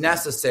means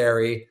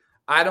necessary.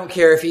 I don't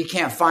care if he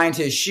can't find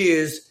his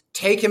shoes,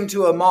 take him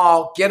to a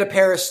mall, get a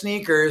pair of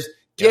sneakers,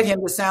 get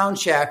him to sound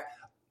check.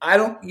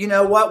 You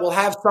know what? We'll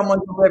have someone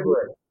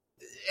deliver it.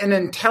 An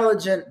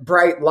intelligent,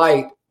 bright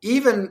light,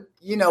 even,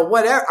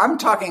 whatever. I'm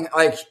talking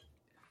like,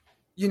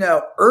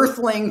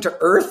 earthling to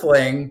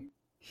earthling.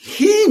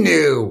 He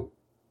knew.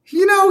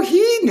 He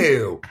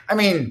knew. I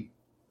mean,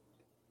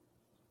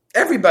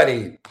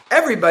 everybody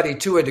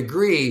to a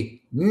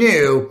degree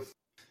knew.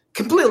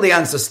 Completely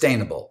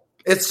unsustainable.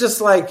 It's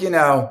just like,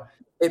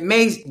 it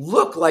may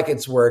look like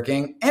it's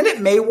working and it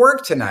may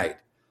work tonight,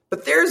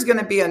 but there's going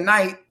to be a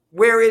night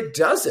where it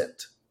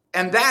doesn't.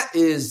 And that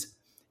is,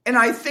 and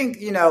I think,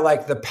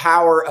 like the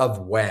power of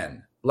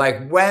when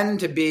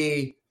to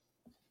be,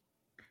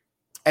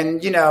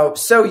 and,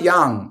 so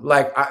young,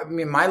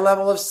 my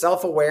level of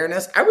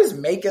self-awareness, I was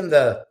making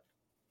the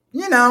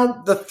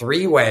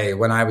three-way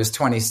when I was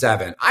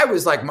 27. I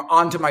was like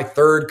onto my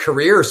third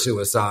career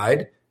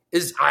suicide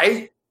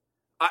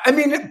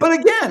but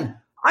again,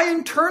 I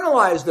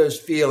internalized those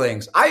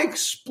feelings. I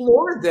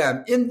explored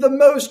them in the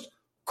most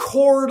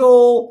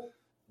chordal,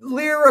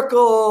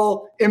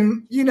 lyrical,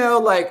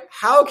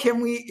 how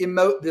can we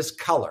emote this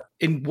color?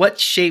 In what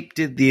shape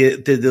did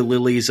the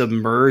Lilies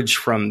emerge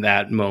from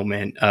that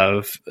moment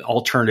of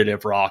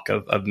alternative rock,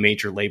 of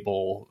major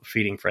label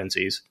feeding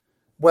frenzies?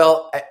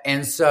 Well,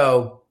 and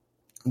so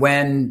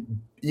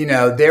when,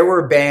 there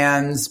were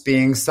bands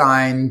being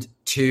signed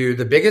to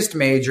the biggest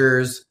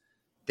majors,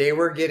 they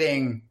were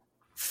getting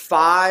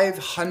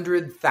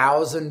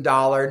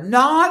 $500,000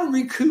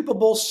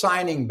 non-recoupable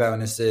signing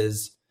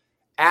bonuses.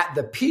 At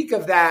the peak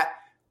of that,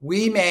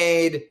 we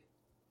made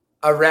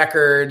a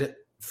record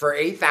for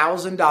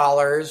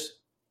 $8,000.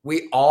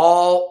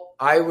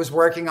 I was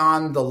working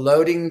on the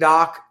loading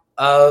dock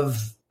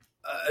of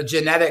a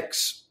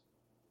genetics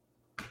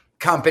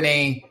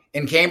company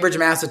in Cambridge,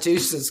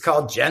 Massachusetts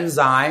called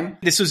Genzyme.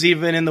 This was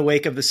even in the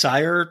wake of the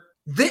Sire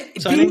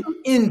being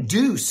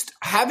induced,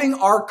 having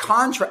our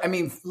contract. I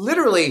mean,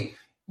 literally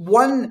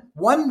one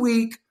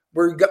week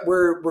we're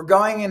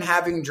going and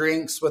having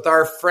drinks with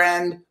our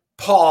friend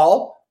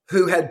Paul,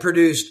 who had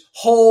produced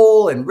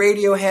Hole and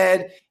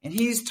Radiohead, and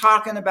he's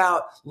talking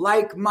about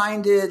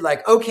like-minded,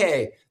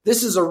 okay,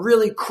 this is a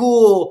really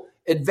cool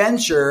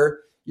adventure.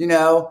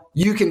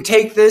 You can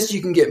take this,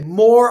 you can get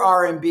more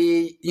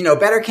R&B,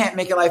 Better Can't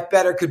Make Your Life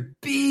Better could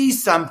be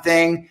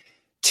something,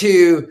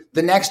 to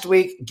the next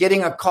week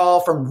getting a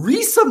call from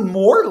Risa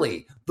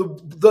Morley,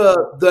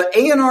 the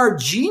A&R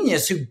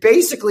genius who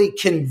basically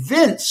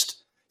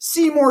convinced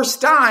Seymour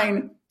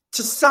Stein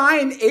to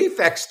sign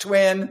Aphex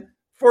Twin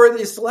for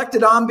the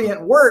Selected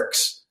Ambient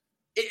Works.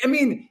 I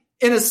mean,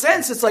 in a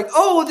sense, it's like,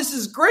 oh, this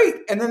is great.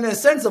 And then in a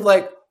sense of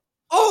like,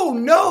 oh,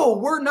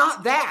 no, we're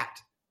not that.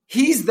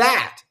 He's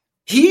that.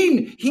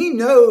 He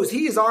knows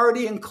he is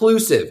already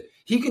inclusive.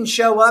 He can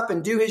show up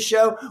and do his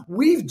show.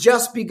 We've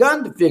just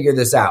begun to figure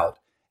this out.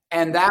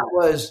 And that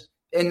was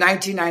in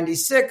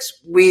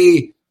 1996.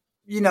 We,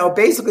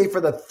 basically for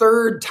the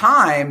third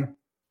time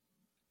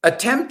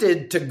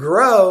attempted to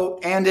grow.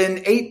 And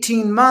in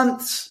 18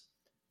 months,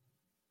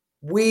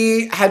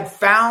 we had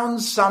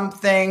found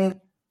something.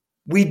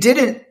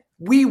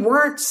 We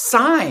weren't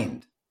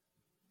signed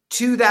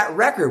to that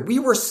record. We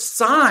were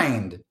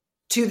signed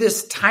to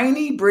this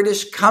tiny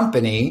British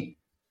company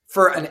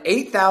for an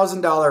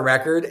 $8,000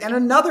 record and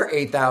another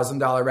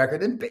 $8,000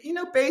 record. And,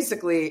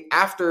 basically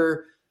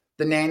after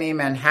the Nanny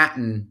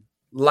Manhattan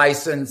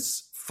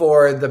license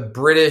for the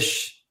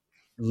British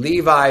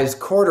Levi's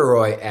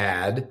corduroy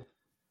ad.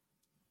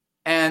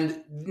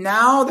 And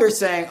now they're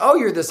saying, oh,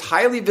 you're this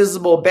highly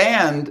visible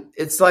band.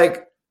 It's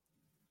like,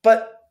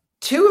 but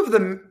two of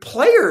the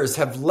players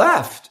have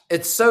left.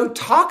 It's so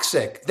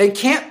toxic. They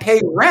can't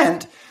pay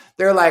rent.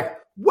 They're like,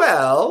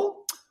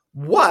 well,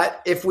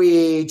 what if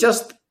we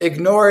just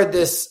ignored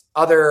this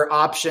other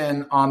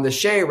option on the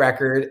Shea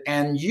record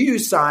and you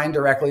signed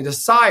directly to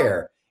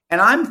Sire?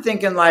 And I'm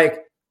thinking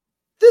like,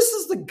 this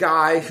is the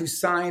guy who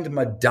signed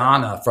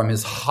Madonna from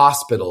his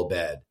hospital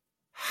bed.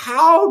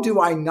 How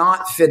do I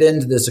not fit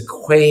into this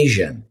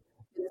equation?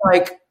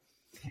 Like,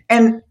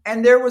 and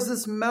there was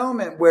this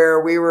moment where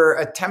we were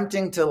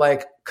attempting to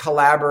like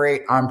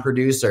collaborate on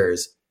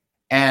producers.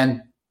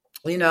 And,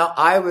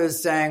 I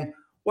was saying,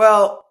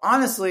 well,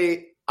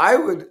 honestly, I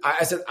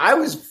said, I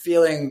was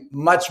feeling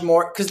much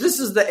more, because this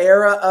is the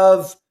era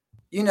of,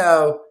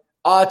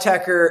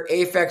 Autechre,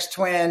 Aphex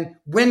Twin,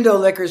 Window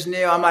Lickers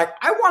Neo. I'm like,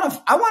 I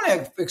want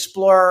to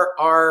explore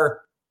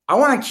I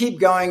want to keep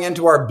going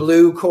into our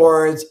blue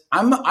chords.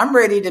 I'm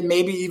ready to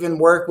maybe even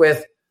work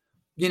with,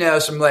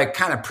 some like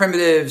kind of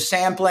primitive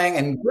sampling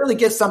and really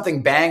get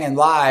something banging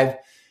live.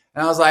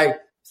 And I was like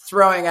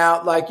throwing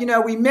out like,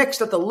 we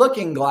mixed at the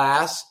Looking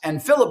Glass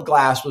and Philip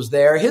Glass was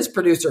there. His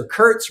producer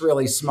Kurt's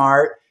really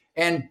smart.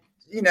 And,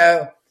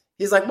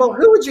 he's like, well,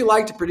 who would you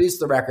like to produce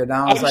the record? And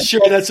I was I'm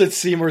sure that's what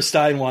Seymour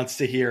Stein wants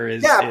to hear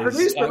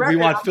produce the record. We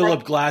want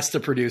Philip Glass to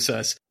produce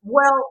us.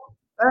 Well,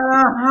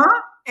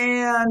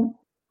 And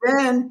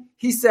then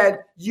he said,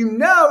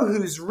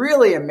 who's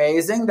really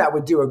amazing that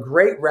would do a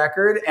great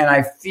record. And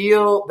I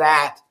feel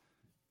that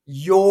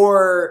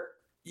your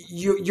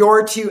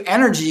two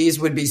energies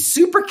would be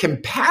super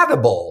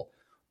compatible.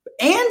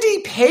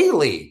 Andy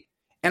Paley.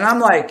 And I'm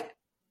like,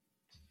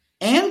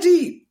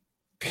 Andy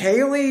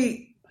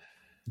Paley,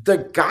 the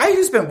guy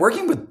who's been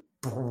working with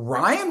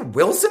Brian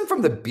Wilson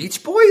from the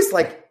Beach Boys,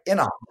 like in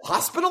a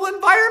hospital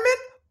environment?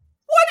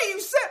 What do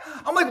you say?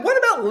 I'm like, what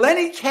about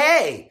Lenny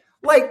Kaye?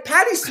 Like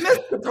Patti Smith,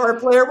 guitar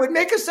player, would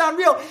make us sound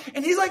real.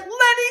 And he's like,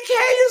 Lenny Kaye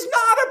is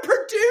not a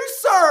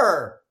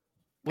producer.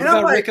 What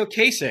about Rick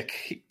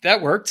Ocasek?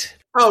 That worked.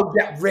 Oh,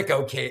 yeah, Rick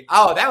Ocasek.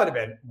 Oh, that would have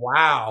been,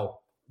 wow.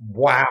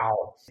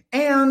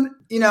 And,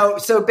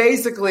 so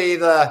basically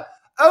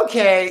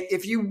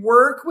if you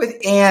work with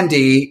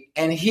Andy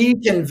and he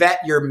can vet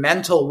your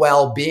mental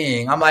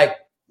well-being, I'm like,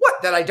 what,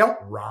 that I don't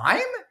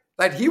rhyme?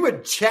 That he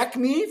would check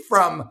me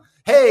from,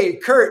 hey,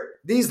 Kurt,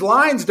 these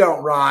lines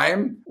don't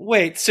rhyme.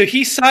 Wait, so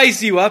he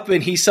sized you up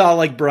and he saw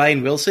like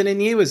Brian Wilson in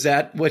you? Is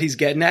that what he's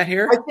getting at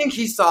here? I think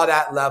he saw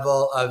that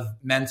level of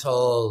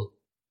mental.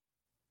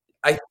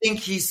 I think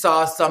he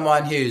saw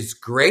someone who's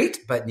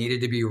great, but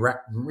needed to be,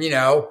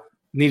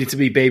 needed to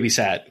be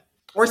babysat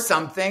or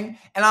something.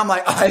 And I'm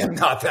like, I am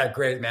not that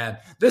great, man.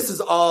 This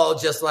is all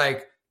just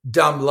like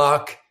dumb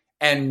luck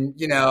and,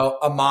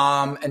 a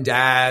mom and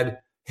dad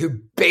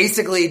who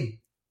basically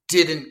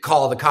didn't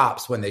call the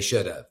cops when they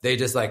should have. They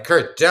just like,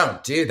 Kurt,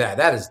 don't do that.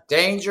 That is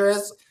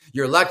dangerous.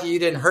 You're lucky you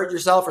didn't hurt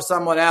yourself or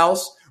someone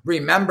else.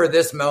 Remember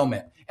this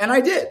moment. And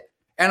I did.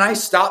 And I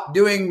stopped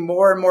doing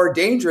more and more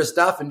dangerous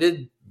stuff and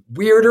did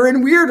weirder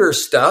and weirder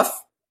stuff.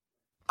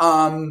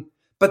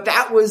 But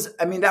that was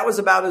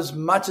about as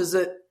much as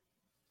it,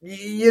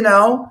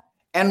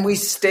 and we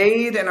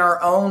stayed in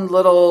our own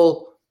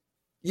little,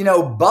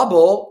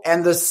 bubble,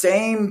 and the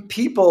same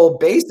people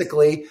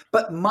basically,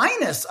 but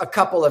minus a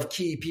couple of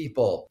key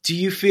people. Do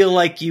you feel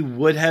like you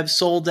would have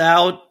sold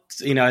out,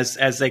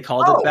 as they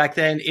called it back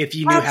then, if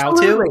you knew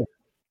absolutely. How to?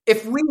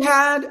 If we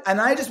had, and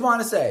I just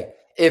want to say,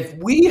 if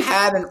we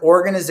had an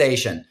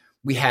organization,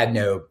 we had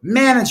no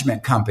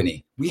management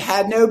company, we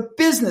had no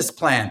business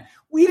plan,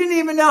 we didn't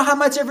even know how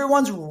much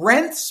everyone's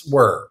rents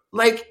were.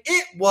 Like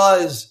it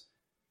was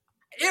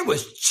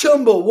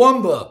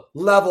Chumbawamba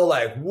level,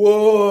 like,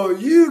 whoa,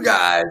 you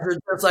guys are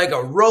just like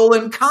a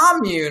rolling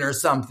commune or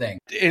something.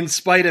 In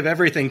spite of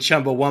everything,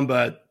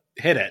 Chumbawamba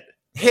hit it.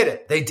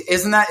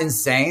 Isn't that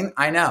insane?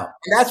 I know.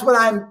 And that's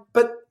what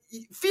but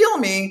feel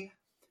me,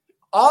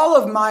 all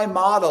of my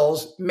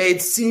models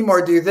made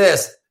Seymour do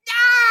this.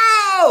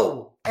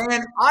 No!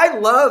 And I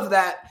love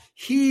that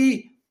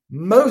he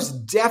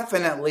most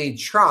definitely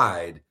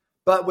tried,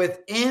 but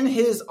within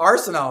his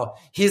arsenal,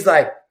 he's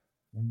like,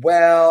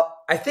 well,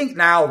 I think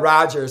Nile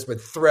Rodgers would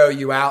throw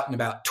you out in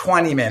about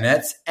 20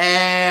 minutes.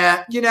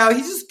 And, he's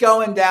just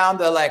going down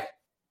the like,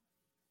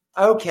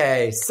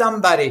 okay,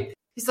 somebody.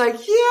 He's like,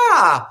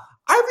 yeah,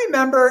 I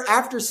remember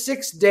after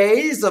 6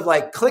 days of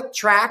like click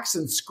tracks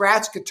and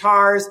scratch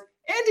guitars,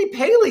 Andy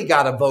Paley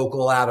got a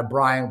vocal out of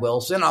Brian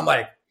Wilson. I'm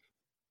like,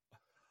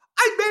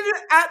 I've been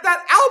at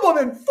that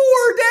album in 4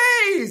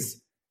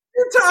 days.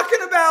 You're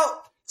talking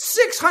about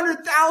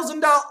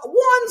 $600,000,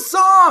 one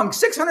song,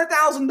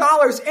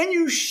 $600,000, and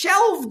you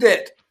shelved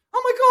it.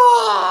 I'm like,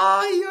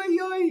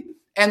 oh,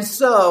 and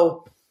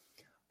so,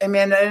 I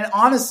mean, and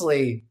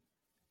honestly,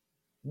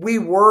 we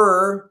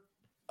were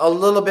a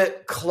little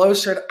bit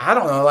closer to, I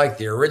don't know, like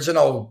the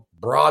original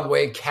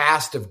Broadway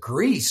cast of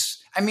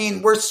Grease. I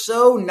mean, we're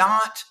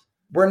not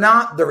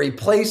the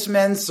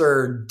Replacements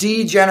or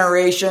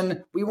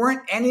D-Generation. We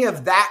weren't any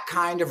of that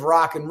kind of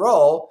rock and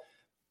roll,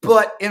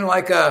 but in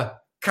like a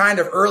kind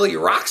of early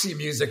Roxy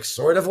music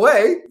sort of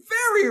way,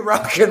 very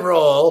rock and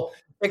roll,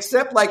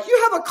 except like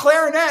you have a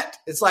clarinet.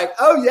 It's like,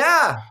 oh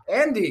yeah,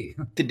 Andy.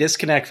 The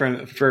disconnect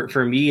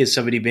for me as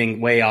somebody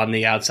being way on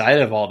the outside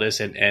of all this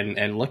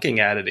and looking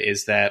at it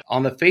is that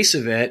on the face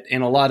of it,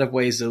 in a lot of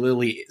ways, the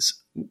Lillys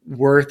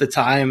were the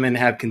time and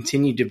have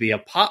continued to be a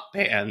pop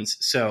band.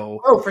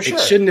 So for sure.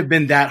 It shouldn't have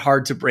been that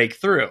hard to break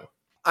through.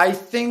 I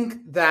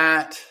think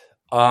that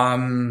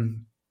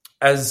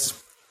as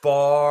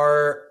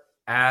far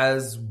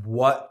as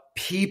what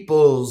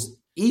people's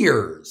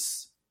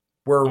ears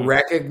were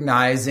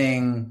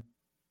recognizing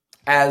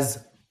as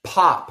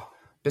pop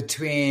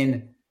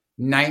between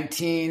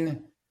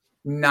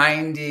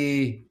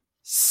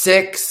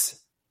 1996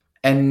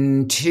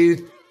 and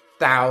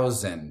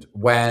 2000,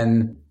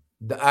 when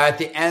at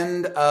the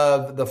end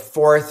of the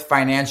fourth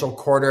financial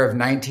quarter of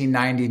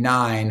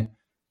 1999,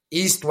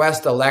 East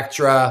West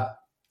Electra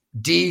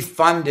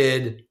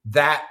defunded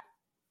that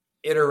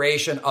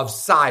iteration of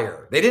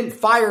Sire. They didn't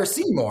fire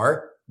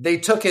Seymour. They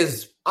took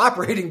his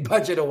operating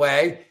budget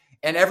away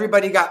and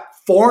everybody got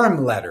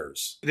form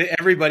letters.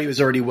 Everybody was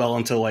already well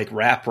into like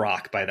rap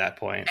rock by that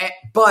point.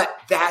 But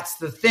that's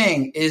the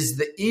thing, is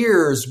the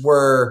ears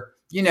were,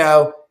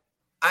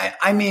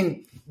 I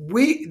mean,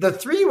 the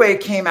three-way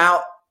came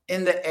out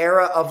in the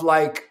era of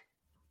like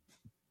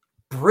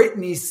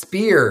Britney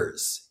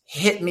Spears,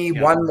 Hit Me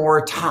One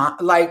More Time.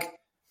 Like,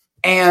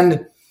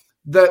 and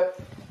the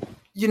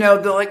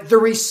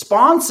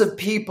response of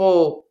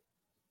people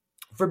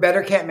for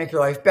Better Can't Make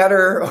Your Life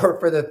Better or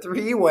for the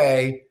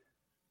three-way,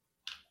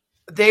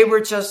 they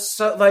were just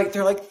so like,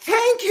 they're like,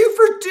 thank you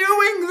for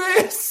doing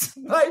this.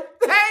 Like,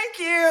 thank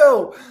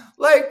you.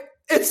 Like,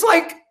 it's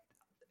like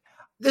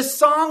this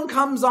song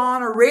comes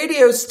on a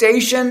radio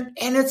station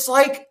and it's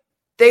like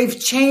they've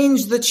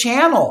changed the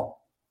channel.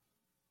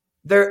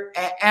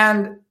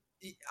 And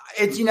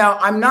it's,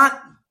 I'm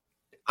not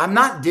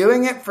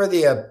doing it for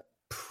the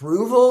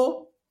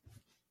approval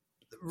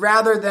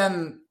rather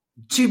than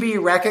to be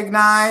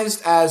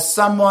recognized as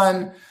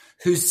someone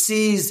who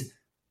sees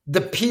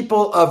the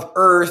people of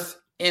Earth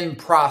in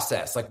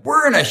process. Like,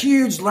 we're in a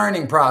huge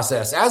learning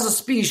process. As a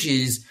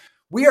species,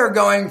 we are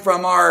going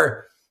from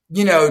our,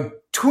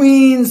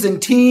 tweens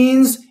and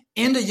teens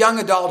into young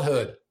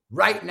adulthood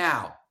right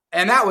now.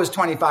 And that was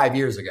 25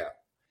 years ago.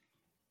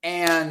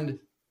 And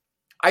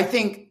I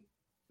think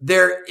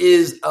there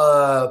is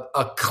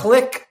a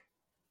clique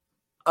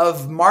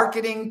of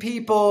marketing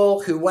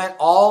people who went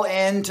all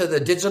into the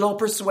digital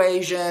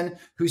persuasion,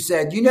 who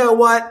said, you know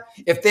what?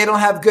 If they don't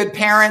have good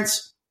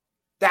parents,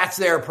 that's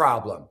their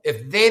problem.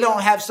 If they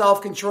don't have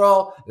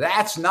self-control,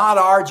 that's not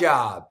our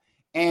job.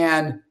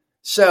 And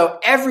so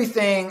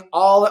everything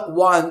all at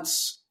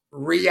once,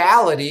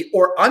 reality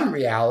or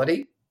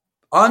unreality,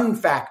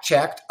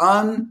 unfact-checked,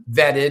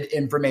 unvetted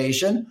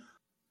information,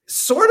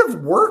 sort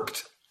of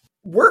worked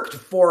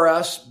for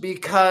us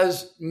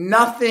because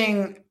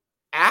nothing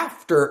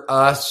after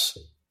us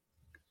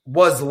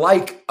was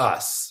like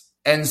us.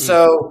 And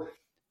so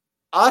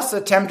us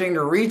attempting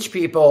to reach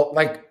people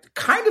like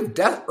kind of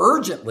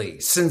urgently,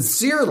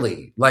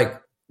 sincerely,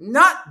 like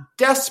not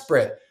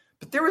desperate,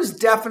 but there was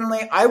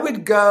definitely, I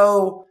would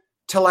go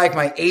to like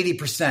my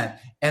 80%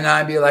 and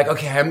I'd be like,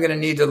 okay, I'm going to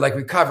need to like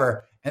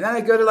recover. And then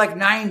I'd go to like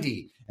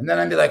 90 and then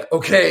I'd be like,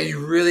 okay,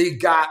 you really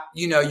got,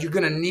 you're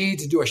going to need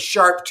to do a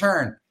sharp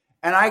turn.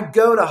 And I'd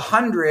go to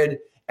 100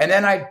 and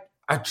then I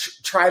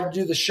try to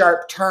do the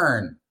sharp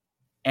turn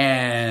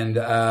and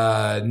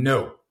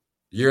no,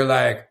 you're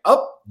like,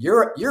 oh,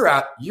 you're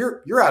out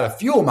of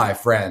fuel, my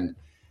friend.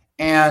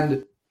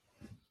 And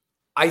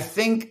I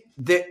think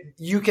that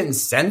you can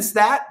sense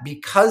that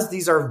because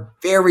these are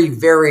very,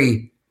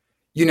 very,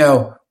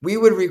 we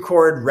would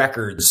record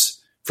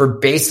records for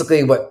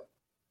basically what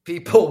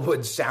people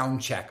would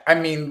sound check. I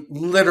mean,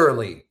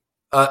 literally.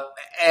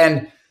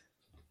 And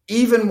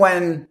even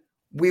when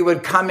we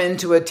would come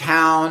into a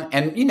town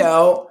and,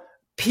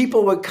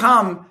 people would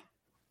come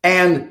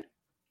and,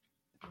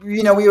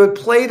 we would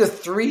play to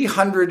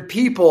 300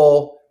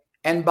 people.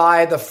 And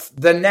by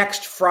the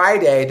next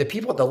Friday, the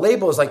people at the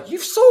label was like,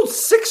 you've sold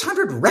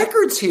 600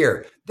 records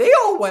here. They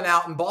all went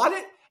out and bought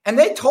it and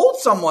they told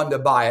someone to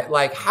buy it.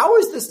 Like, how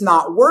is this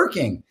not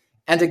working?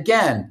 And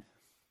again,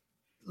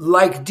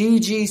 like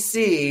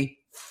DGC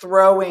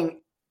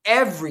throwing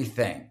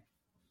everything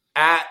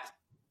at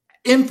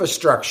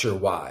infrastructure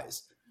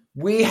wise,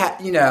 we had,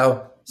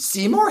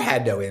 Seymour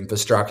had no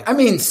infrastructure. I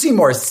mean,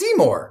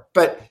 Seymour,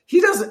 but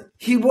he was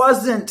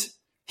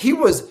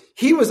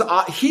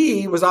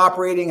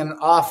operating an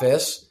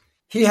office.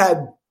 He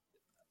had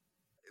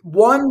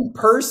one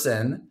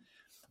person.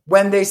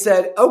 When they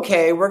said,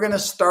 okay, we're going to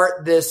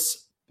start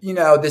this,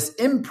 this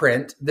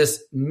imprint,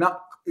 this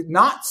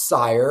not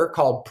sire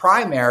called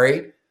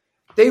Primary,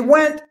 they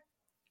went,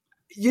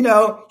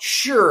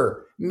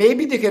 sure,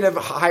 maybe they could have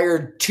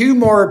hired 2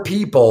 more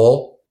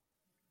people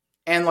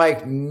and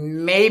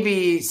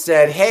maybe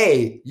said,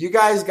 hey, you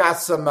guys got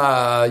some,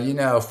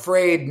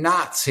 frayed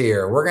knots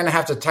here. We're going to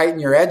have to tighten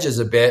your edges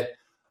a bit.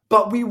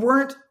 But we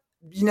weren't,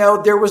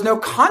 there was no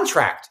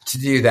contract to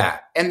do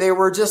that. And they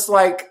were just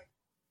like,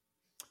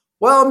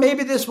 well,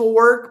 maybe this will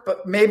work,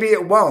 but maybe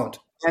it won't.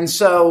 And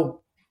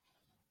so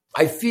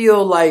I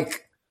feel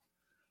like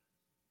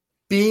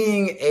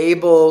being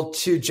able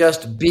to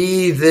just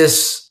be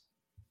this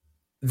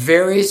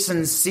very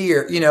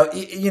sincere,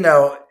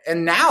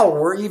 and now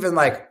we're even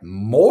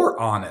more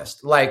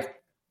honest.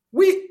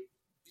 We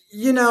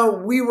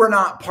were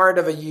not part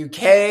of a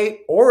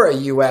UK or a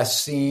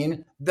US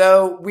scene,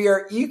 though we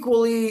are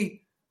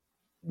equally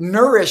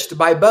nourished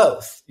by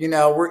both.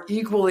 We're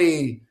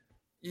equally,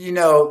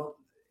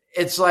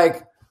 it's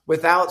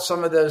without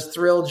some of those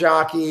Thrill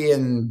Jockey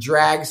and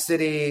Drag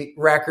City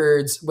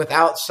records,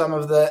 without some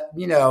of the,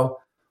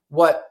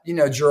 what,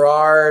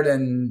 Gerard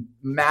and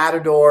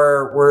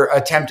Matador were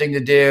attempting to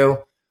do,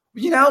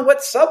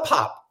 what Sub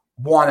Pop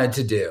wanted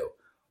to do,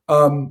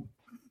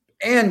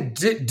 and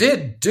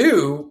did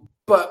do,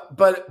 but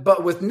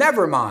with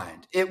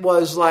Nevermind, it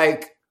was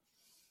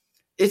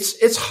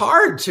it's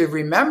hard to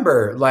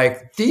remember,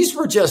 these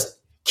were just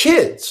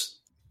kids.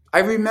 I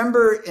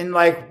remember in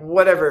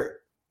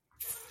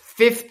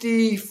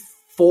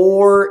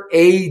 54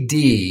 AD,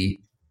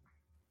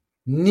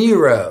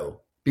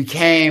 Nero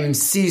became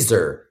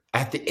Caesar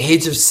at the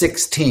age of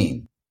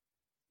 16.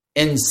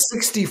 In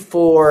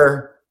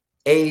 64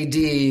 AD,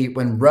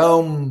 when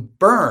Rome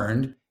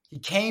burned, he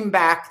came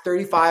back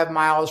 35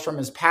 miles from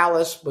his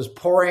palace, was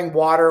pouring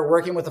water,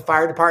 working with the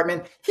fire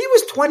department. He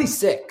was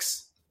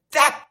 26.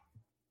 That,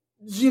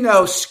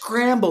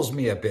 scrambles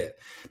me a bit.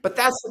 But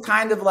that's the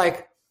kind of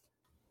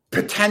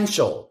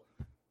potential.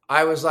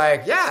 I was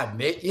yeah,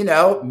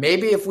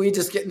 maybe if we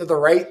just get into the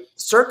right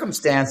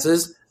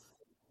circumstances,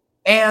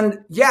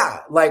 and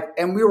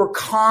and we were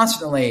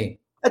constantly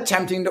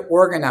attempting to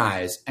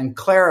organize and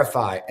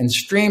clarify and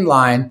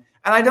streamline.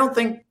 And I don't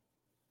think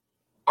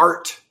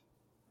art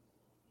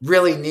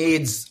really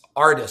needs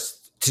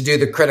artists to do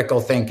the critical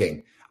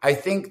thinking. I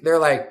think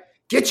they're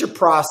get your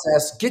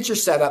process, get your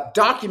setup,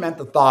 document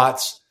the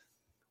thoughts.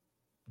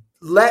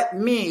 Let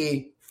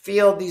me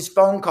field these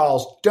phone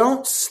calls.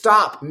 Don't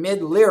stop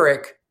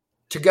mid-lyric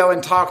to go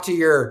and talk to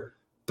your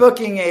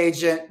booking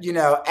agent,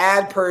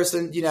 ad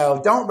person,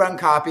 don't run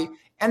copy.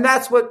 And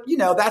that's what,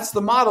 that's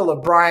the model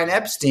of Brian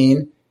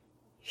Epstein.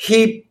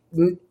 He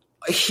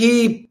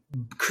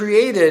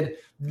created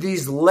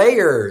these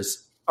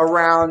layers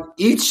around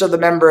each of the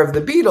member of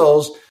the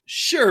Beatles.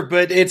 Sure,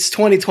 but it's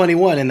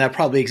 2021 and that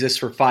probably exists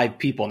for 5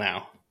 people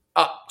now.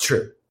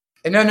 True.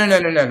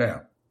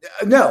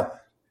 No.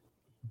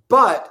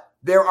 But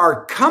there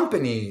are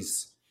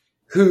companies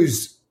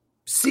whose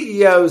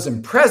CEOs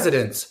and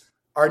presidents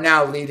are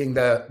now leading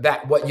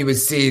what you would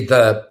see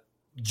the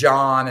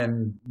John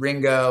and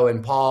Ringo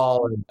and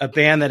Paul. A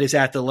band that is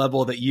at the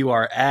level that you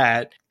are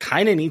at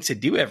kind of needs to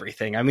do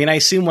everything. I mean, I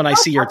assume when I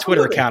see your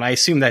Twitter account, I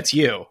assume that's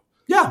you.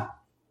 Yeah.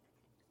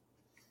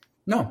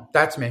 No,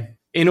 that's me.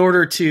 In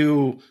order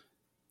to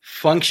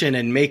function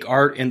and make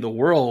art in the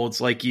world,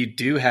 you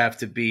do have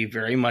to be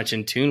very much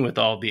in tune with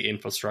all the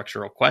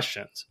infrastructural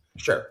questions.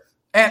 Sure.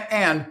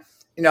 And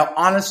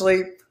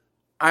honestly,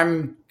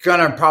 I'm going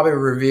to probably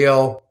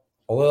reveal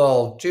a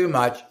little too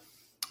much.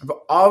 I've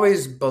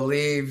always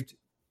believed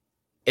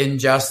in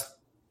just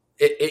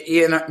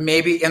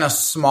maybe in a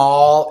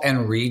small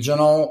and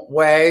regional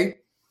way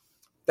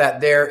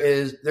that there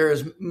is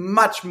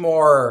much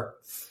more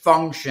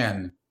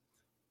function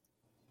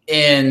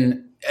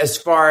in as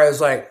far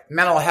as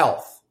mental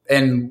health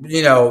and,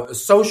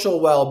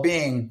 social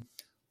well-being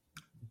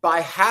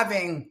by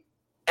having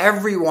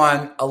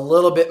everyone a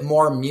little bit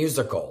more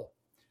musical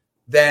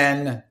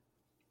than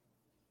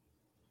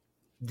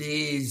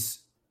these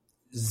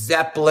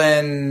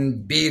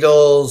Zeppelin,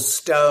 Beatles,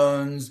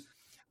 Stones.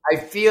 I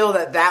feel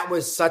that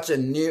was such a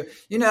new,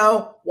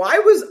 why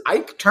was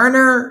Ike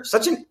Turner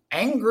such an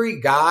angry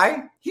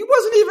guy? He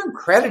wasn't even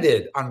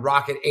credited on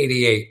Rocket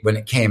 88 when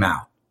it came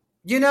out.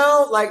 And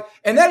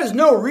that is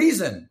no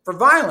reason for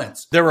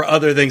violence. There were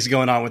other things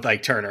going on with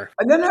Ike Turner.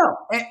 No.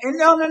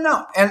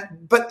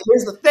 But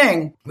here's the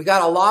thing. We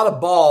got a lot of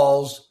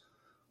balls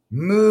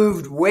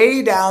moved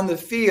way down the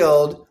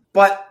field,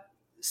 but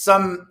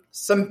some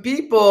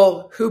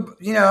people who,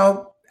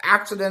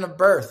 accident of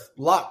birth,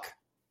 luck,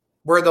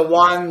 were the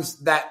ones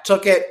that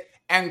took it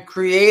and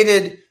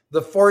created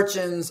the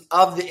fortunes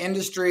of the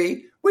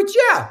industry, which,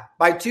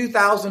 by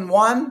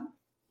 2001,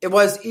 it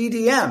was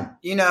EDM.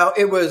 You know,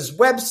 it was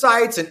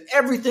websites and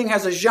everything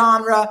has a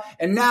genre.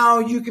 And now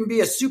you can be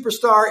a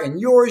superstar in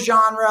your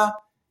genre.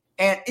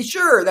 And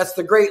sure, that's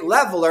the great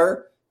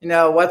leveler. You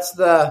know, what's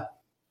the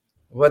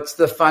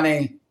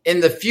funny? In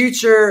the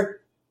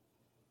future,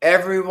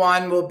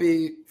 everyone will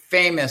be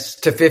famous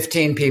to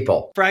 15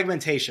 people.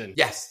 Fragmentation.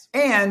 Yes.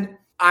 And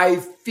I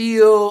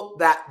feel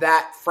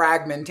that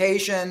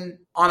fragmentation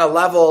on a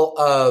level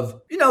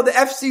of, you know, the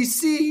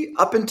FCC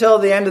up until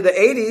the end of the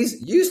 80s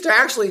used to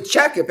actually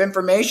check if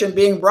information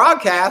being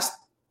broadcast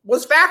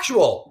was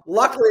factual.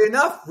 Luckily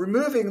enough,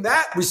 removing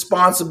that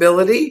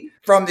responsibility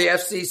from the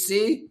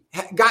FCC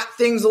got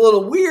things a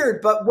little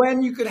weird. But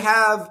when you could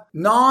have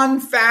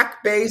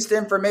non-fact-based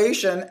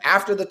information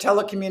after the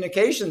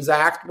Telecommunications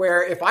Act,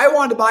 where if I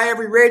wanted to buy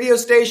every radio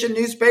station,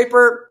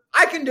 newspaper,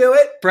 I can do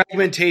it.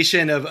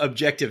 Fragmentation of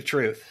objective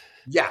truth.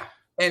 Yeah.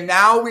 And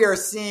now we are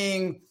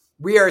seeing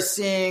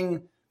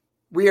that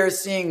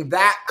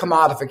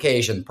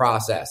commodification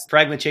process.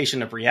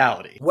 Fragmentation of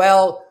reality.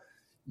 Well,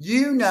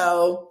 you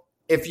know,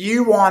 if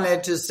you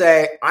wanted to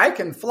say, I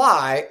can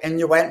fly, and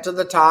you went to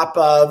the top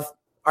of,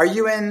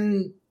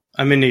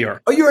 I'm in New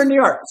York. Oh, you're in New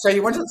York. So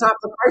you went to the top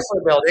of the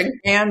Chrysler Building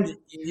and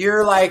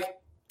you're like,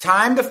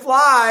 time to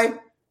fly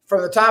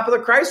from the top of the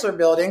Chrysler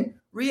Building.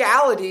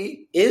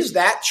 Reality is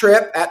that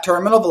trip at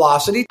terminal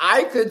velocity.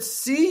 I could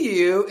see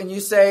you and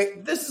you say,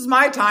 this is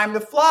my time to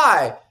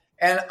fly.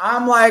 And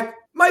I'm like,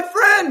 my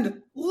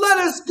friend, let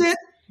us get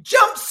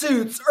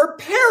jumpsuits or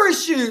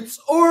parachutes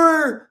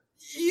or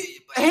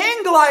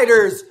hang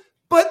gliders.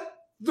 But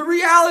the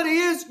reality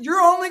is you're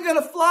only going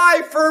to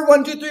fly for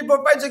 1, 2, 3,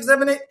 4, 5, 6,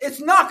 7, 8.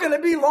 It's not going to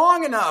be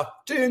long enough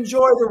to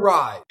enjoy the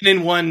ride.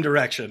 In one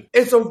direction.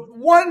 It's a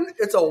one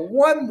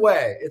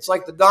way. It's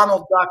like the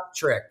Donald Duck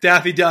trick.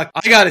 Daffy Duck.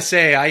 I got to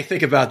say, I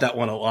think about that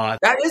one a lot.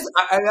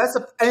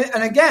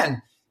 And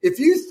again, if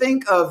you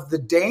think of the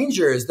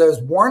dangers,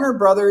 those Warner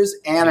Brothers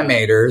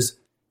animators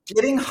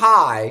getting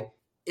high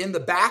in the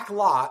back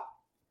lot,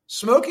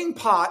 smoking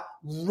pot,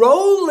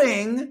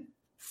 rolling,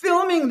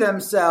 filming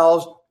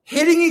themselves,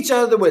 hitting each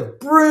other with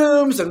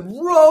brooms and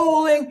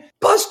rolling.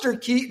 Buster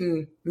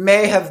Keaton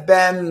may have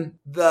been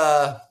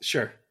the...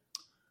 Sure.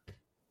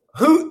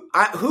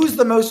 Who's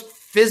the most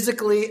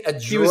physically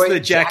adroit? He was the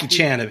Jackie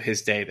Chan of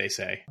his day, they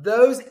say.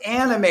 Those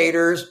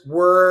animators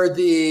were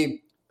the...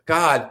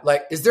 God,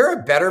 like, is there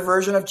a better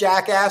version of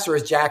Jackass, or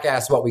is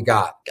Jackass what we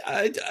got?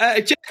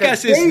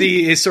 Jackass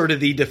is sort of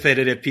the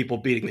definitive people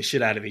beating the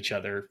shit out of each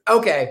other.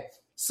 Okay.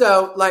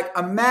 So, like,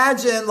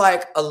 imagine,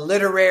 like, a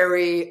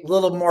literary,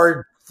 little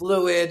more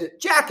fluid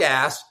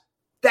Jackass.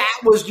 That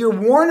was your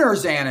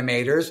Warner's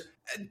animators,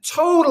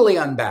 totally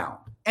unbound.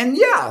 And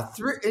yeah,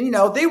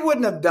 they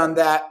wouldn't have done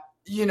that,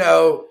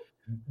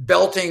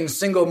 belting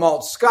single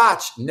malt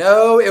scotch.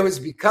 No, it was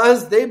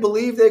because they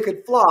believed they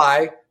could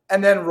fly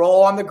and then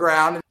roll on the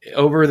ground.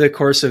 Over the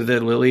course of the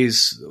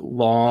Lily's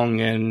long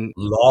and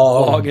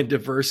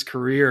diverse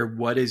career,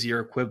 what is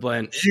your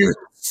equivalent?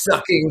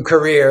 Sucking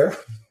career.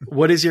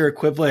 What is your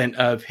equivalent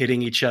of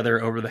hitting each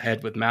other over the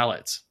head with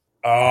mallets?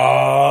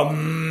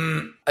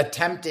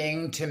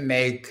 Attempting to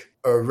make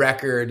a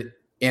record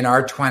in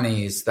our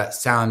 20s that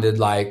sounded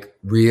like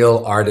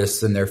real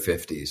artists in their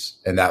 50s.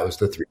 And that was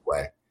the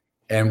three-way.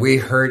 And we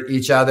hurt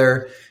each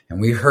other and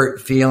we hurt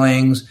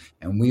feelings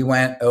and we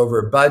went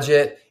over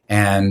budget.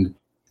 And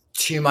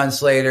 2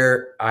 months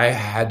later, I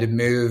had to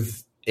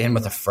move in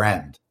with a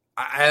friend.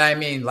 And I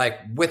mean, like,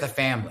 with a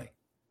family.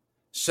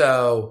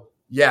 So,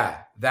 yeah,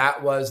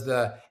 that was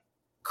the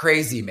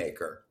crazy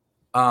maker.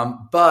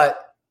 But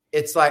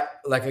it's like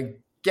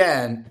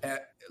again,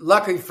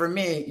 luckily for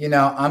me,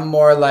 I'm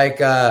more like,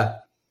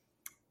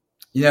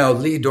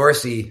 Lee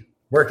Dorsey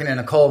working in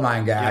a coal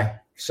mine guy. Yeah.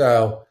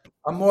 So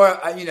I'm more,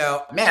 when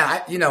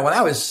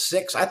I was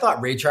 6, I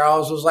thought Ray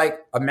Charles was like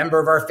a member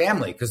of our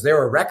family because there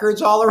were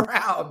records all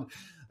around.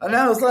 And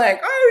I was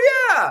like,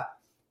 oh yeah.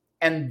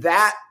 And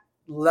that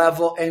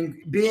level, and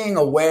being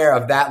aware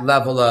of that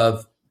level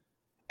of,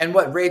 and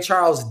what Ray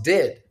Charles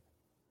did,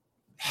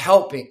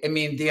 helping,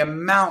 the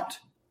amount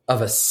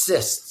of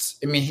assists.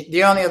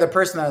 The only other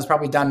person that has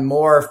probably done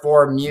more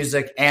for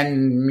music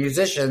and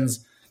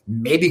musicians,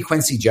 maybe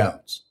Quincy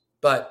Jones,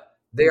 but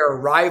they are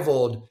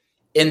rivaled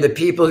in the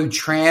people who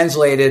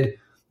translated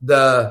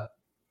the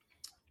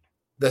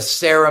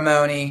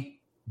ceremony,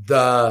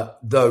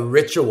 the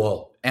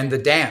ritual, and the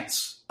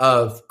dance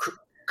of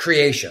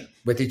creation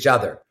with each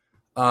other.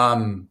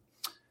 And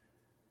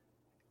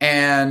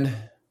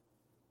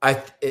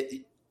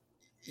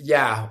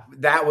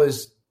that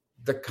was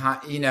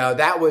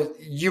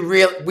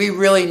we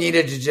really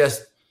needed to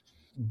just,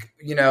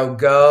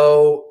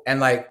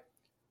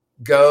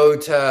 go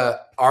to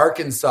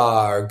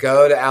Arkansas or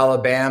go to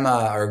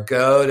Alabama or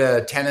go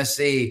to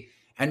Tennessee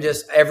and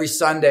just every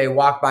Sunday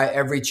walk by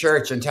every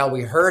church until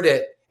we heard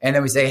it. And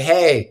then we say,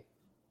 hey,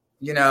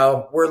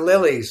 we're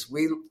Lilies.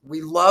 We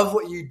love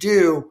what you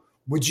do.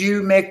 Would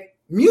you make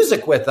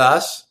music with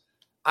us?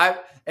 And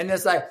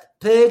it's like,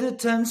 paid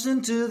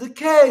attention to the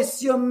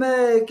case you're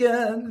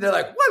making. They're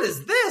like, what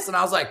is this? And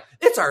I was like,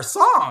 it's our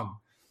song.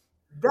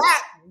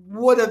 That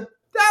would have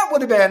that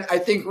would have been, I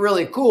think,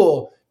 really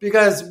cool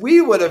because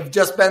we would have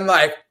just been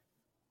like,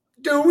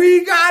 do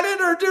we got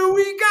it or do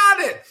we got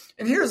it?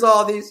 And here's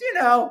all these,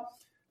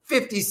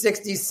 50,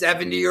 60,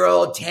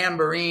 70-year-old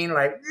tambourine,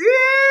 like,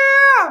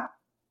 yeah.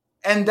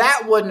 And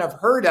that wouldn't have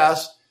hurt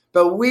us,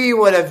 but we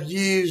would have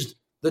used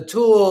the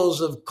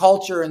tools of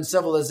culture and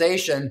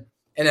civilization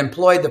and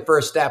employed the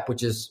first step,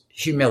 which is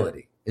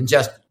humility. And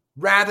just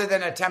rather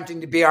than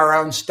attempting to be our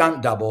own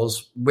stunt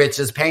doubles, which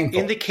is painful.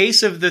 In the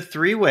case of the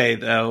three-way,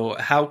 though,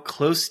 how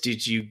close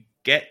did you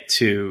get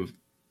to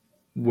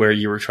where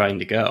you were trying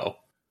to go?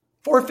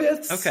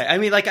 4/5. Okay. I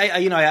mean, like,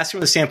 I asked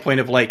from the standpoint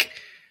of like,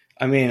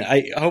 I mean,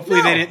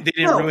 hopefully they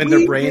didn't ruin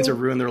their brains or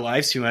ruin their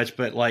lives too much,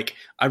 but like,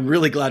 I'm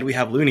really glad we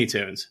have Looney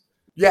Tunes.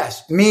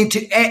 Yes, me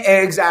too.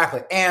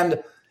 Exactly.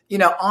 And,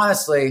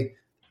 honestly,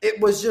 it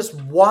was just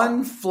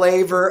one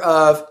flavor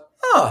of,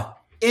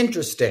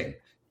 interesting.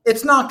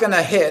 It's not going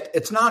to hit.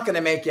 It's not going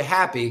to make you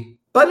happy,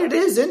 but it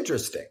is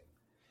interesting.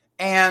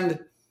 And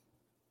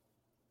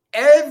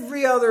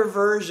every other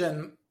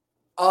version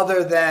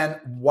other than,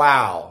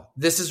 wow,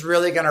 this is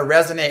really going to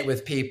resonate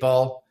with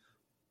people.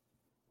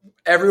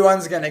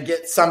 Everyone's going to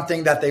get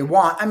something that they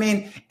want. I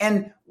mean,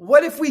 and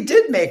what if we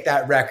did make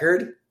that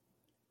record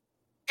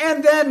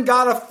and then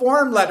got a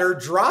form letter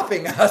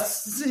dropping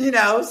us,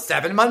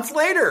 7 months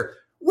later,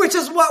 which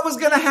is what was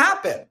going to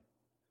happen.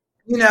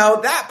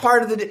 That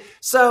part of the,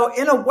 so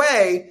in a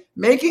way,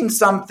 making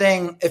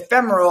something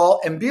ephemeral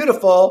and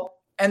beautiful,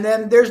 and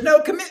then there's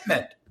no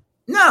commitment.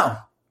 No,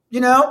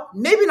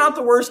 maybe not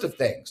the worst of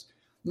things.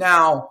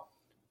 Now,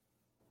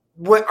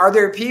 what are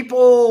there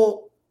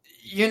people,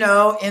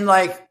 in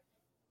like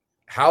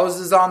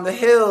houses on the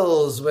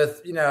hills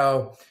with,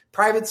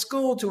 private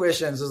school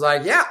tuitions is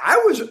like, yeah,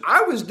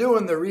 I was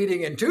doing the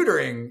reading and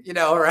tutoring,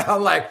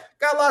 around like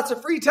got lots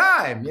of free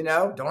time,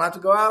 don't have to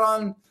go out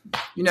on,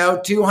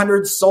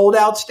 200 sold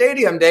out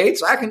stadium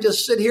dates. I can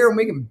just sit here and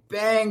we can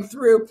bang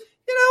through,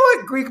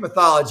 what Greek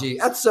mythology,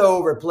 that's so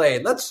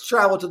overplayed. Let's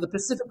travel to the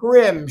Pacific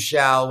Rim,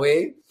 shall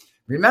we?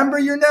 Remember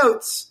your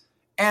notes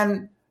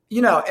and,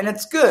 and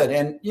it's good.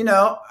 And,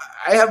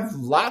 I have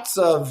lots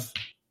of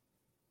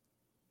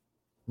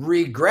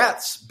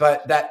regrets,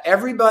 but that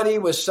everybody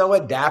was so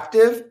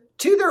adaptive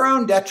to their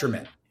own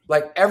detriment.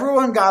 Like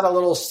everyone got a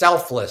little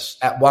selfless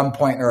at one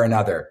point or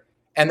another.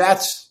 And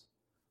that's,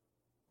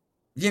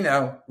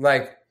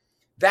 like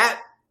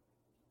that.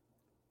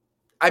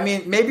 I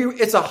mean, maybe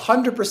it's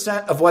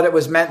 100% of what it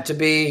was meant to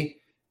be.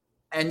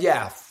 And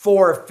yeah,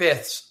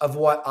 4/5 of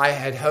what I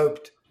had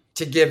hoped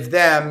to give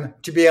them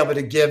to be able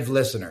to give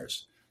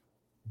listeners.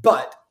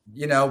 But,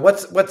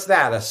 what's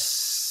that? A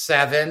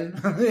 7?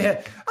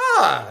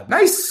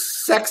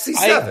 Nice, sexy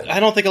 7. I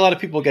don't think a lot of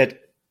people get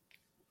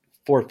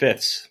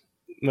 4/5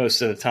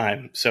 most of the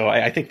time. So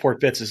I think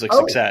 4/5 is like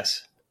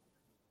success.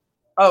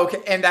 Oh,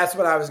 okay. And that's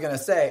what I was going to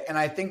say. And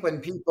I think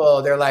when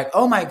people, they're like,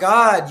 oh my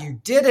God,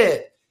 you did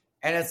it.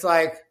 And it's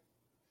like,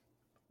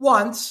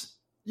 once,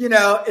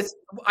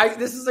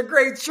 this is a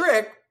great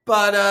trick,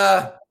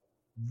 but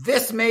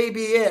this may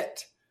be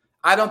it.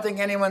 I don't think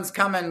anyone's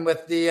coming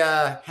with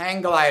the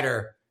hang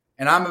glider.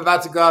 And I'm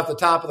about to go off the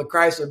top of the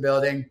Chrysler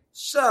building.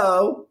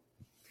 So,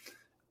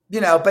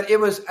 but it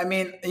was,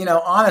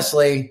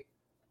 honestly,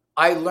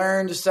 I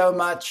learned so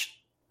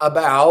much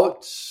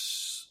about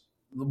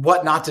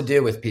what not to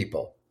do with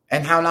people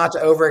and how not to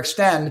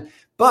overextend,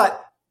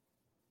 but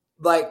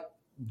like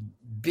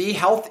be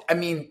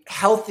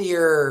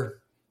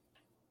healthier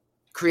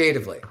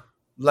creatively,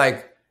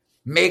 like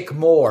make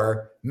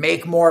more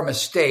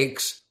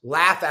mistakes,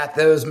 laugh at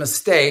those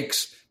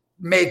mistakes,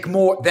 make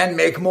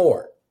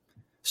more.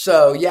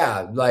 So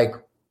yeah, like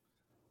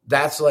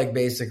that's like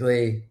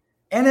basically,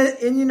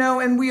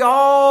 and we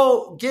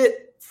all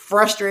get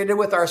frustrated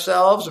with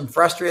ourselves and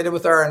frustrated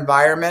with our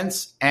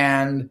environments.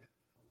 And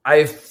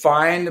I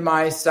find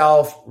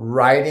myself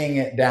writing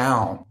it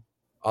down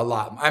a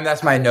lot.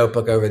 That's my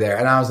notebook over there.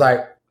 And I was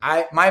like,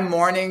 my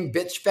morning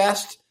bitch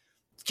fest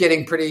is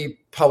getting pretty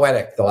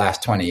poetic the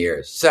last 20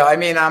 years. So,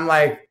 I'm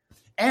like,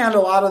 and a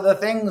lot of the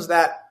things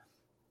that,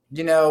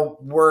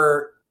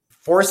 were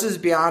forces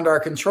beyond our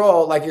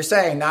control, like you're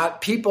saying,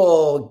 not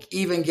people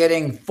even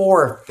getting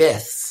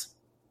 4/5,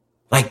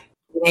 like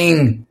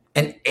being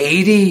an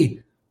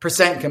 80%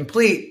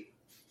 complete.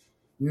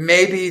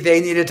 Maybe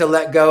they needed to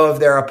let go of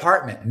their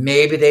apartment.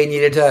 Maybe they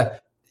needed to,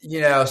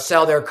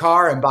 sell their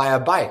car and buy a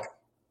bike.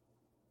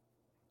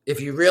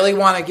 If you really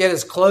want to get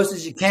as close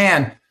as you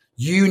can,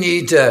 you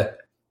need to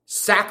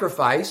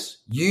sacrifice.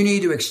 You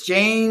need to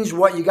exchange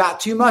what you got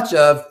too much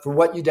of for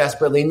what you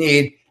desperately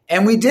need.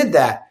 And we did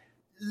that.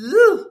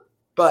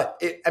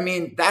 But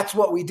that's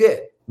what we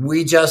did.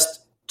 We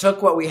just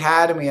took what we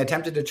had and we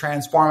attempted to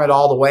transform it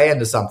all the way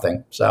into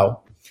something.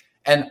 So,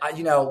 and,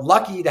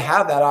 lucky to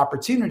have that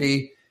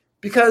opportunity.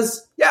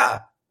 Because,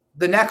 yeah,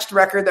 the next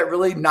record that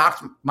really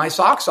knocked my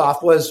socks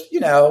off was,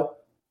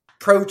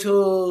 Pro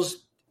Tools,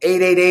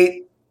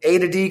 888, A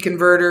to D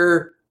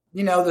converter,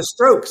 the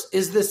Strokes.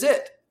 Is this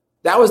it?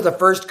 That was the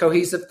first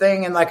cohesive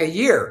thing in like a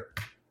year.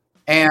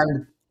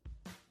 And,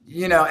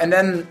 and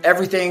then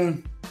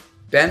everything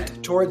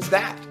bent towards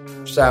that.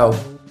 So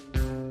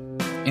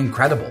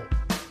incredible.